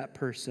draws that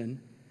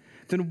person,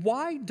 then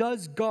why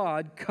does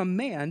God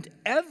command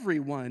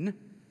everyone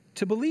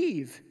to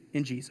believe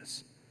in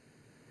Jesus?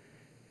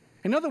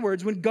 In other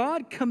words, when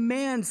God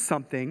commands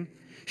something,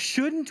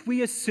 shouldn't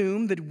we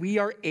assume that we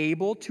are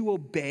able to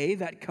obey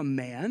that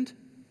command?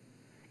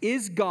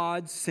 Is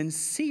God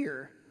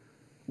sincere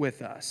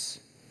with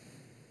us?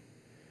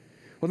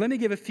 Well, let me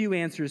give a few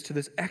answers to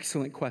this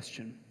excellent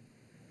question.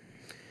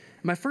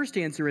 My first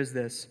answer is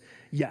this: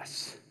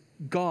 yes,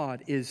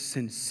 God is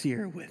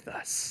sincere with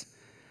us.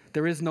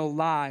 There is no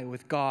lie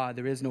with God.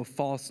 There is no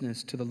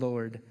falseness to the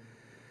Lord.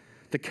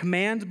 The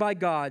command by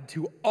God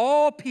to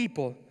all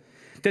people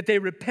that they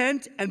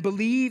repent and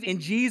believe in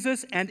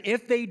Jesus, and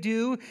if they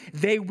do,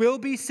 they will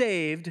be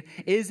saved,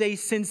 is a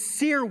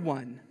sincere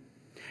one.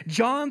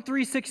 John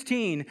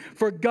 3:16,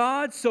 for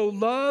God so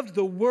loved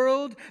the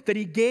world that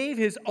he gave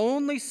his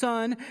only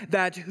Son,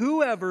 that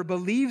whoever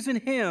believes in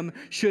him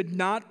should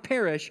not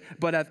perish,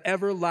 but have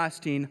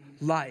everlasting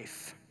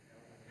life.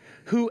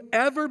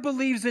 Whoever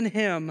believes in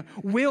him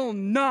will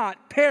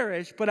not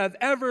perish, but have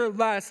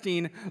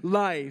everlasting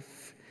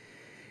life.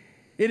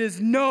 It is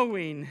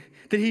knowing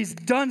that he's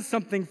done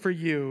something for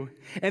you,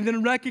 and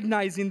then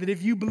recognizing that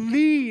if you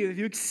believe, if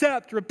you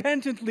accept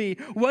repentantly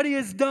what he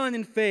has done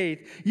in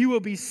faith, you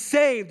will be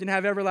saved and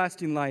have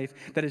everlasting life.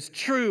 That is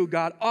true.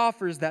 God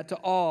offers that to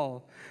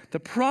all. The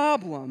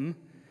problem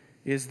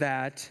is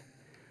that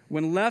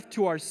when left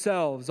to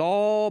ourselves,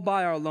 all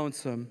by our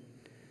lonesome,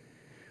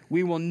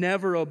 we will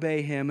never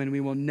obey him and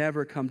we will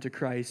never come to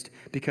Christ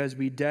because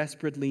we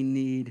desperately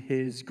need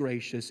his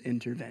gracious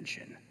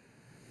intervention.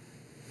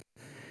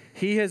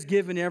 He has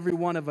given every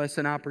one of us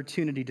an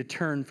opportunity to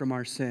turn from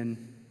our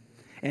sin,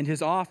 and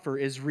his offer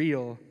is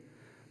real,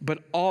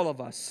 but all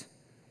of us,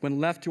 when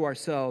left to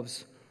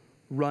ourselves,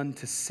 run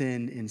to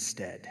sin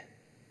instead.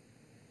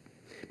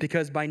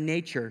 Because by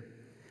nature,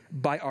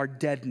 by our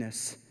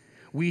deadness,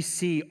 we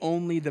see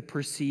only the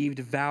perceived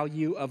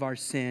value of our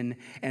sin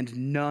and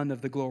none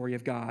of the glory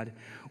of God.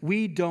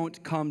 We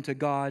don't come to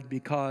God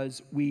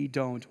because we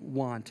don't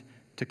want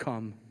to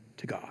come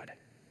to God.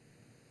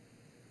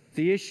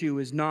 The issue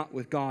is not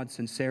with God's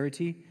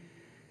sincerity.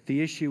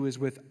 The issue is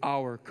with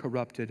our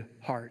corrupted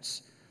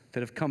hearts that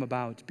have come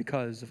about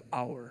because of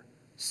our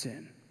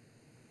sin.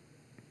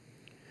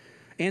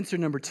 Answer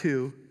number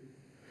 2,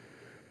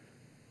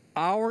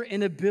 our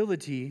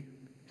inability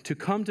to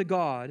come to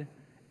God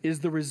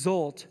is the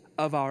result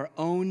of our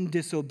own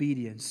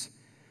disobedience.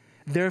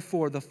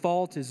 Therefore, the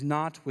fault is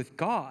not with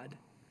God,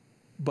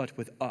 but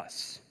with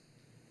us.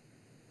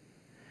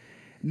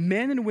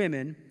 Men and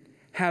women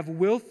have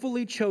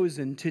willfully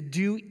chosen to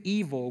do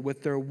evil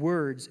with their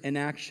words and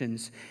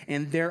actions,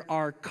 and there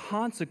are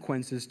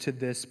consequences to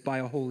this by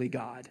a holy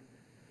God.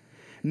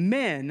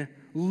 Men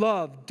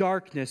love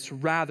darkness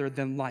rather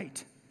than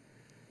light.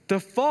 The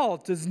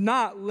fault does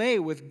not lay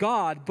with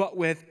God, but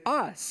with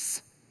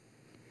us.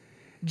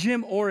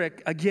 Jim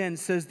Orrick again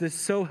says this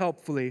so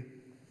helpfully.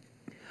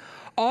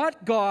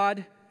 Ought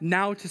God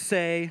now to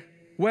say,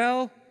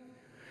 well,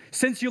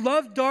 since you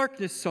love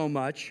darkness so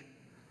much,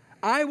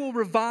 I will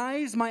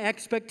revise my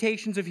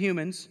expectations of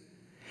humans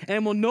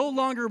and will no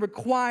longer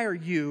require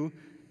you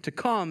to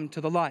come to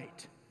the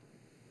light.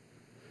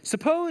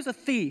 Suppose a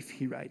thief,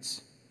 he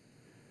writes,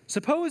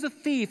 suppose a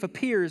thief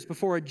appears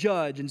before a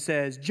judge and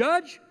says,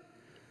 Judge,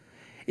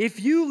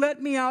 if you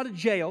let me out of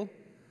jail,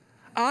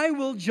 I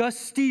will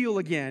just steal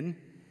again,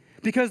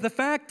 because the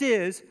fact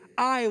is,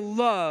 I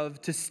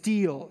love to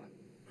steal.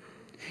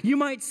 You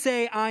might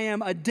say I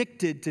am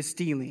addicted to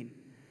stealing.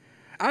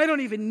 I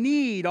don't even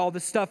need all the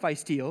stuff I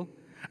steal.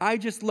 I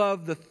just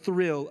love the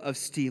thrill of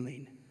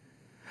stealing.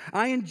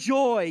 I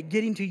enjoy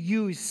getting to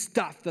use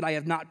stuff that I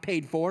have not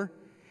paid for.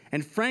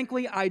 And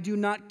frankly, I do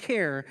not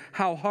care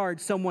how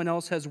hard someone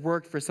else has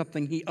worked for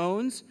something he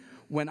owns.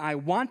 When I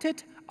want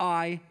it,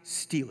 I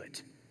steal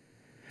it.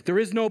 There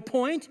is no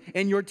point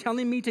in your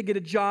telling me to get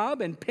a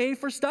job and pay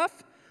for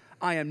stuff.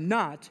 I am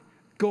not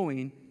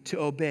going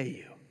to obey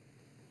you.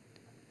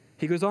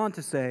 He goes on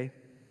to say,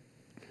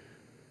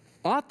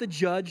 ought the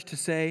judge to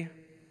say,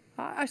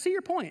 I see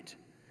your point.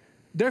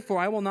 Therefore,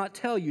 I will not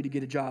tell you to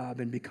get a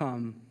job and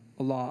become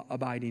a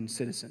law-abiding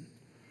citizen.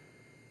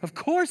 Of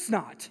course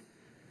not.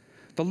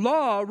 The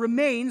law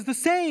remains the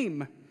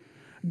same.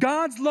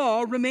 God's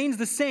law remains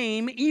the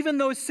same even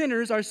though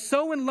sinners are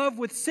so in love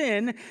with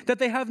sin that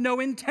they have no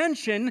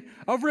intention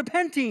of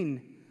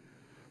repenting.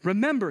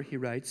 Remember, he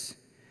writes,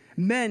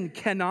 men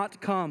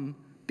cannot come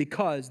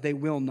because they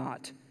will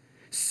not.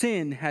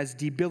 Sin has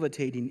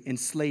debilitating,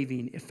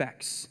 enslaving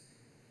effects.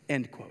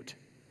 End quote.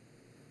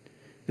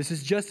 This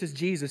is just as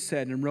Jesus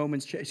said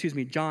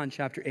in John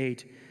chapter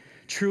 8.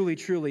 Truly,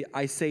 truly,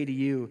 I say to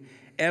you,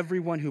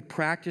 everyone who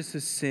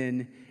practices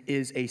sin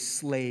is a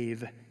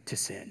slave to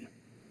sin.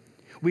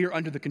 We are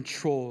under the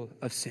control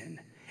of sin.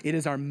 It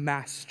is our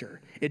master.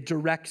 It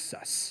directs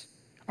us.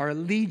 Our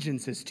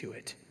allegiance is to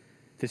it.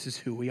 This is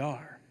who we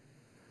are.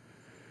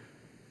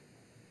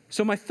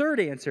 So my third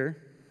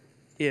answer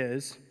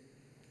is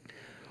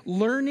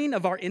learning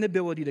of our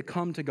inability to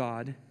come to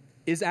God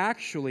is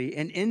actually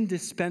an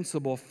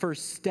indispensable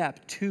first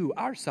step to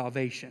our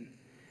salvation.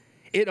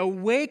 It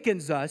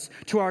awakens us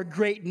to our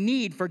great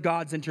need for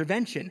God's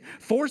intervention,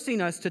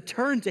 forcing us to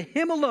turn to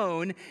Him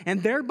alone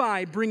and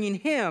thereby bringing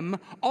Him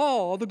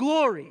all the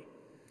glory.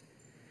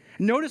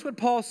 Notice what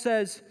Paul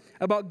says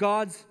about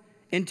God's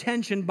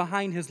intention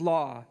behind His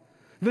law.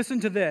 Listen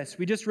to this.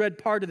 We just read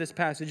part of this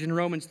passage in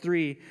Romans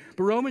 3.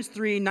 But Romans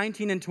 3,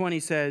 19 and 20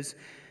 says,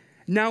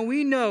 "Now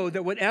we know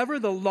that whatever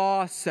the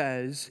law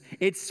says,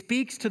 it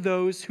speaks to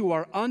those who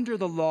are under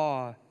the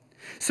law,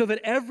 so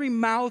that every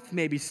mouth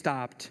may be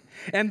stopped,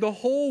 and the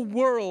whole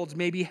world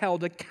may be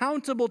held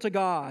accountable to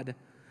God.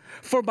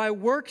 For by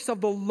works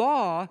of the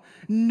law,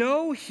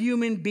 no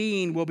human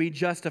being will be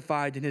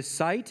justified in his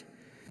sight,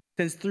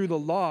 since through the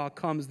law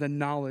comes the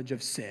knowledge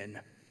of sin."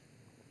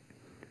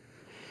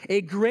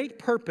 A great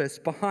purpose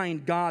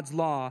behind God's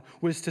law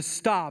was to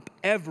stop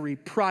every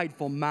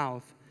prideful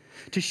mouth,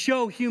 to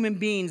show human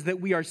beings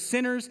that we are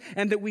sinners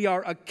and that we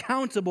are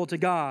accountable to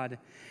God.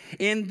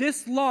 And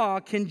this law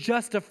can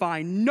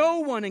justify no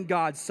one in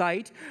God's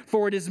sight,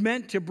 for it is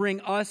meant to bring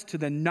us to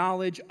the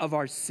knowledge of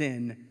our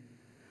sin.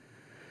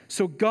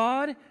 So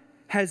God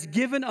has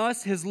given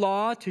us His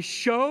law to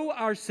show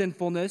our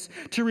sinfulness,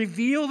 to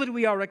reveal that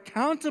we are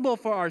accountable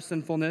for our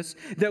sinfulness,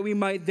 that we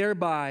might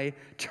thereby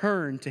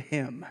turn to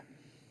Him.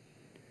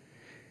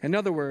 In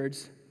other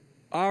words,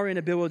 our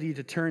inability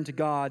to turn to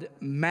God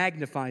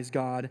magnifies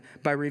God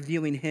by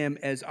revealing Him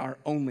as our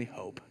only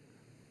hope.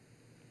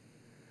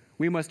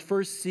 We must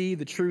first see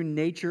the true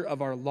nature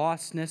of our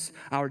lostness,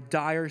 our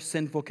dire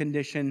sinful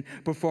condition,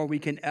 before we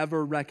can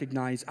ever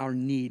recognize our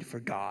need for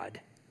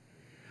God.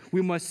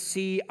 We must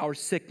see our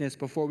sickness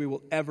before we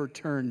will ever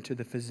turn to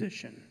the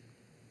physician.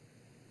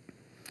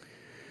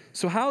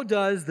 So how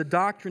does the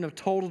doctrine of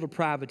total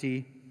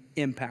depravity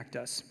impact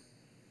us?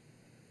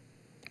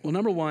 Well,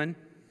 number one,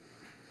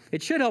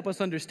 it should help us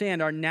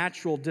understand our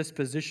natural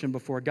disposition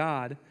before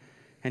God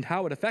and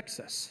how it affects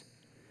us.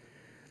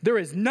 There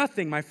is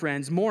nothing, my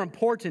friends, more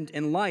important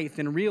in life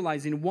than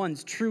realizing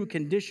one's true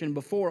condition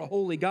before a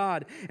holy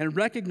God and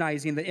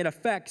recognizing that it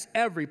affects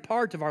every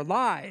part of our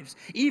lives,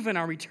 even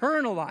our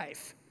eternal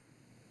life.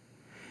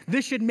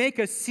 This should make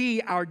us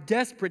see our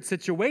desperate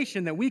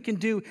situation, that we can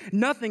do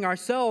nothing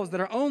ourselves,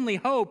 that our only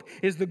hope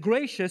is the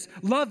gracious,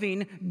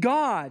 loving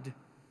God.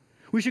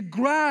 We should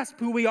grasp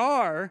who we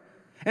are,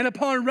 and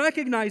upon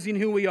recognizing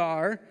who we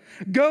are,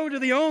 go to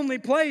the only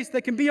place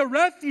that can be a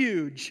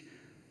refuge,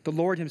 the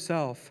Lord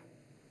Himself.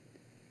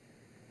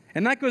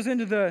 And that goes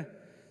into the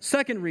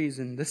second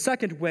reason, the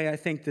second way I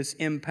think this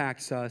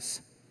impacts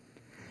us.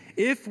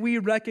 If we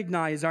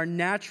recognize our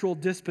natural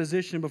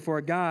disposition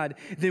before God,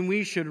 then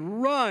we should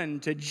run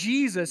to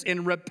Jesus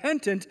in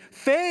repentant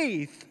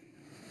faith.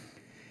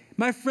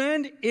 My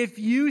friend, if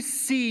you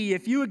see,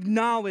 if you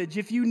acknowledge,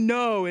 if you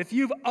know, if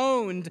you've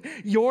owned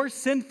your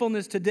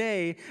sinfulness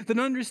today, then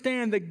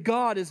understand that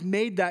God has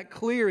made that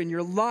clear in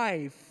your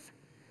life.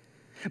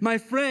 My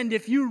friend,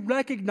 if you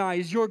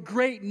recognize your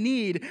great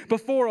need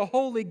before a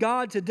holy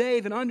God today,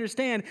 then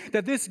understand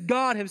that this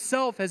God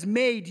Himself has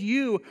made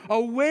you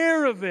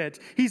aware of it.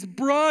 He's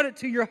brought it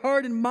to your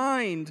heart and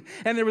mind.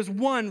 And there is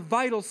one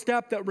vital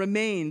step that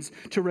remains: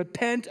 to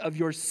repent of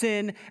your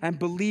sin and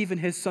believe in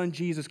His Son,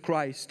 Jesus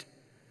Christ.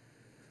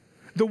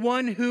 The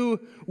one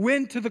who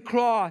went to the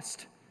cross,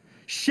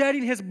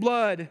 shedding His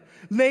blood,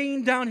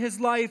 laying down His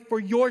life for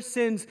your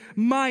sins,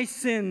 my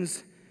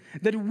sins,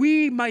 that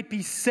we might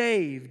be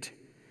saved,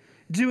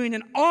 doing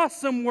an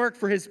awesome work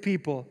for His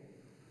people.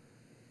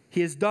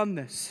 He has done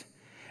this.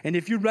 And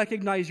if you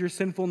recognize your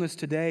sinfulness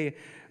today,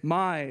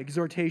 my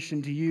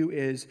exhortation to you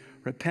is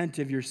repent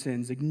of your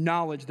sins,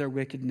 acknowledge their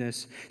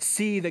wickedness,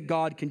 see that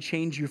God can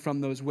change you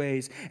from those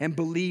ways, and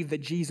believe that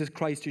Jesus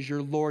Christ is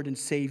your Lord and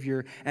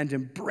Savior, and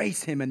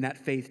embrace Him in that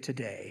faith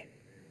today.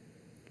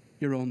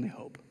 Your only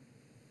hope.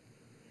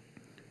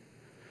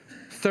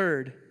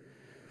 Third,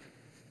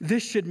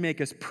 this should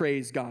make us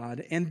praise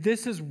God, and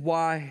this is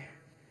why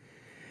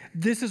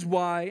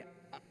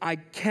I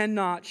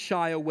cannot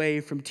shy away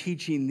from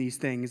teaching these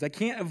things. I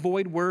can't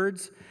avoid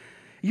words.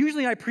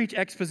 Usually I preach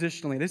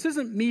expositionally. This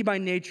isn't me by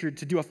nature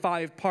to do a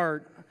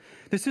 5-part.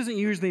 This isn't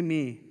usually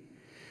me.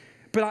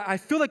 But I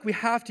feel like we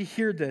have to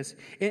hear this.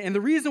 And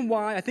the reason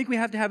why I think we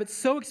have to have it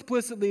so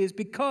explicitly is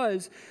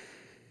because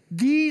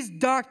these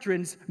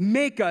doctrines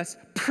make us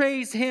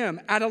praise Him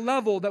at a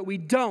level that we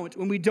don't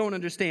when we don't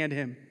understand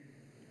Him.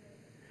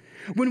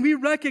 When we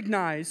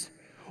recognize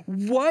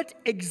what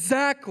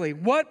exactly,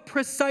 what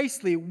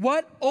precisely,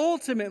 what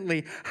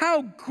ultimately,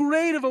 how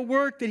great of a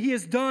work that He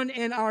has done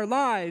in our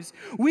lives,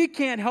 we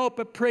can't help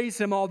but praise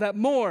Him all that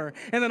more.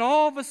 And then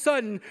all of a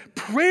sudden,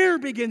 prayer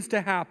begins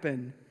to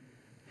happen.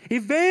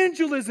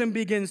 Evangelism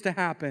begins to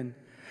happen.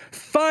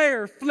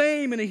 Fire,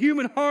 flame in a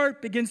human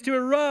heart begins to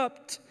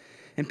erupt.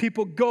 And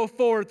people go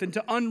forth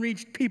into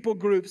unreached people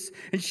groups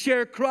and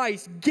share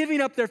Christ,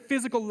 giving up their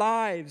physical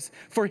lives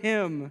for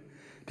Him,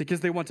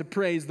 because they want to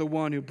praise the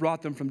one who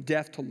brought them from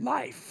death to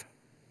life.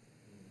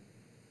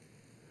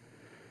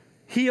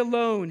 He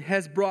alone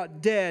has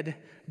brought dead,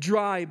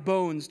 dry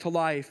bones to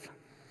life.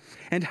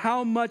 And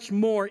how much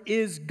more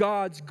is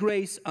God's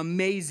grace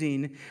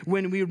amazing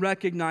when we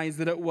recognize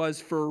that it was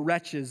for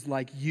wretches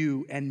like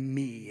you and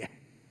me.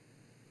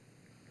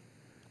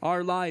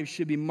 Our lives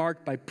should be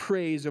marked by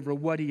praise over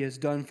what he has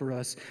done for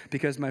us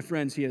because, my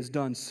friends, he has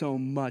done so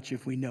much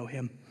if we know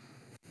him.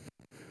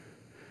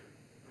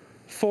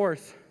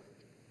 Fourth,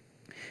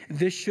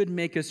 this should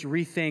make us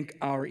rethink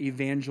our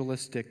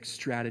evangelistic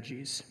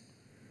strategies.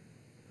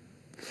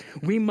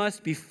 We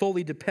must be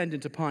fully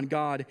dependent upon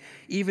God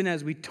even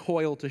as we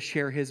toil to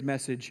share his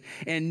message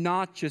and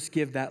not just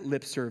give that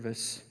lip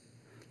service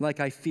like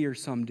I fear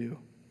some do.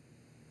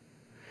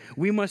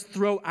 We must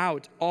throw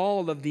out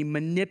all of the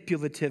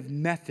manipulative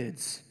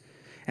methods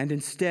and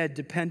instead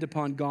depend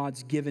upon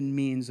God's given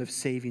means of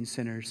saving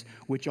sinners,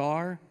 which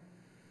are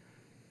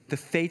the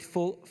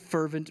faithful,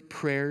 fervent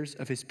prayers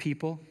of his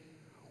people,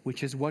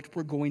 which is what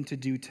we're going to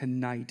do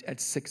tonight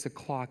at 6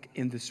 o'clock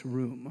in this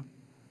room.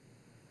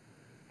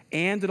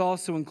 And it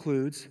also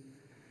includes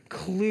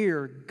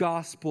clear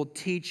gospel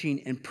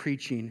teaching and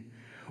preaching,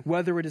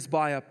 whether it is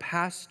by a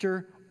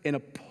pastor in a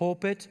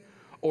pulpit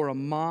or a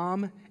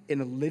mom in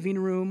a living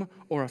room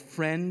or a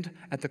friend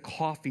at the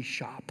coffee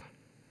shop.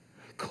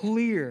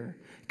 Clear,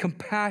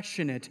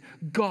 compassionate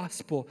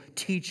gospel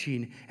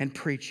teaching and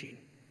preaching.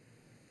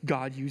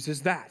 God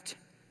uses that.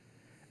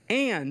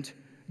 And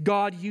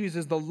God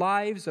uses the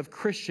lives of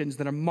Christians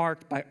that are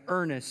marked by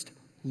earnest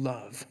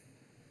love.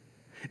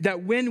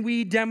 That when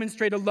we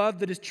demonstrate a love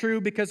that is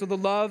true because of the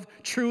love,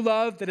 true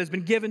love that has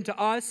been given to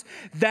us,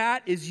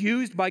 that is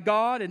used by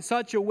God in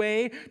such a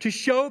way to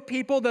show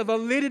people the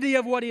validity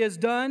of what he has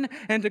done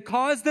and to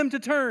cause them to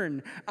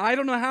turn. I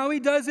don't know how he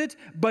does it,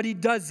 but he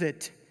does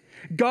it.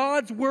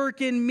 God's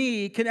work in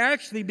me can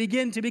actually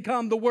begin to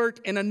become the work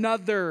in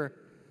another.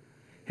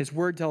 His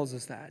word tells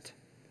us that.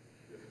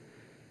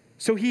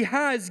 So he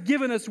has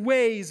given us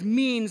ways,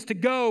 means to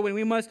go, and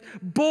we must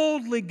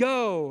boldly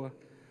go.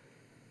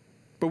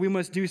 But we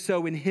must do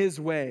so in his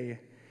way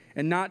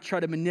and not try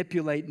to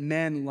manipulate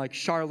men like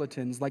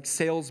charlatans, like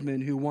salesmen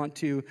who want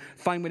to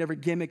find whatever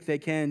gimmick they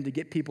can to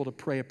get people to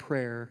pray a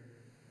prayer.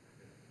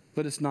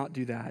 Let us not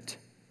do that.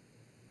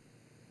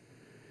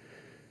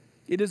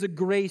 It is a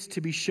grace to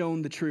be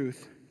shown the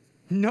truth.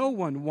 No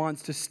one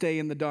wants to stay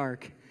in the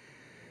dark.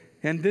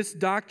 And this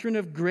doctrine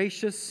of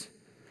gracious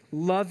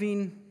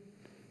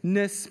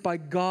lovingness by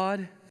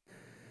God,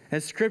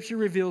 as Scripture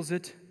reveals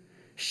it,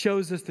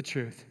 shows us the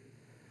truth.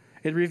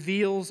 It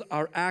reveals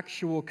our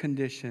actual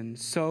condition,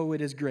 so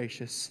it is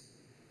gracious.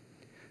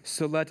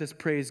 So let us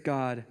praise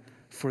God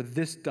for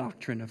this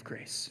doctrine of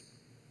grace.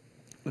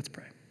 Let's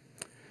pray.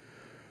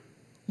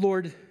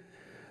 Lord,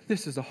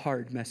 this is a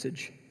hard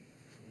message.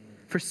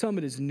 For some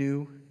it is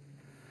new.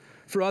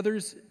 For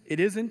others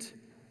it isn't,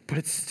 but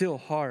it's still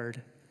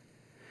hard.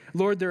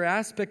 Lord, there are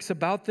aspects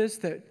about this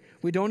that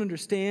we don't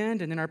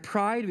understand, and in our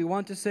pride we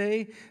want to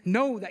say,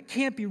 no, that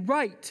can't be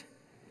right.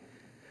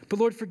 But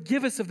Lord,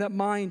 forgive us of that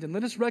mind and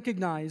let us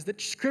recognize that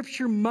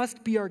Scripture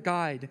must be our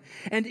guide.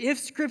 And if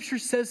Scripture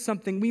says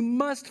something, we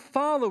must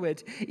follow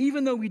it,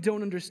 even though we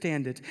don't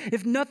understand it.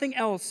 If nothing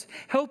else,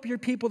 help your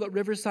people at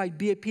Riverside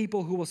be a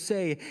people who will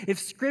say, if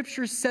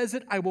Scripture says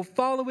it, I will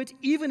follow it,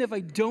 even if I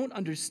don't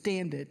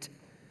understand it.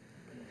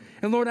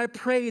 And Lord, I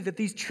pray that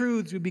these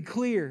truths would be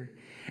clear.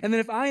 And that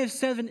if I have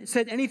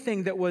said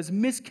anything that was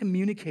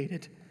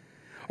miscommunicated,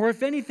 or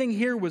if anything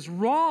here was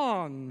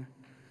wrong,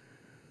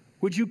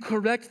 would you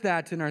correct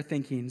that in our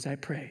thinkings, I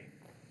pray.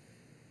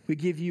 We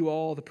give you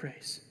all the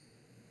praise.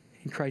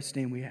 In Christ's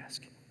name we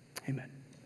ask. Amen.